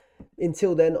 But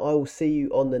until then, I will see you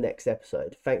on the next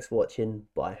episode. Thanks for watching.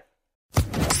 Bye.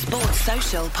 Sports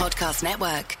Social Podcast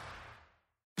Network.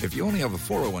 If you only have a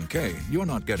 401k, you're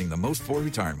not getting the most for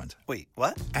retirement. Wait,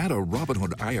 what? Add a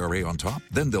Robinhood IRA on top,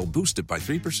 then they'll boost it by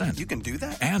 3%. You can do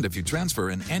that? And if you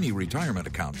transfer in any retirement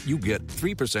account, you get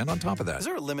 3% on top of that. Is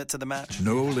there a limit to the match?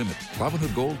 No limit.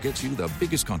 Robinhood Gold gets you the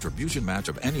biggest contribution match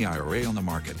of any IRA on the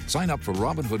market. Sign up for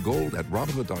Robinhood Gold at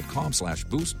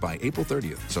Robinhood.com/boost by April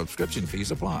 30th. Subscription fees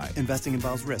apply. Investing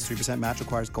involves risk. 3% match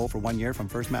requires gold for 1 year from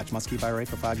first match. Must keep IRA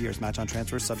for 5 years. Match on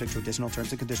transfers subject to additional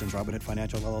terms and conditions. Robinhood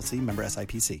Financial LLC, member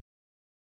SIPC.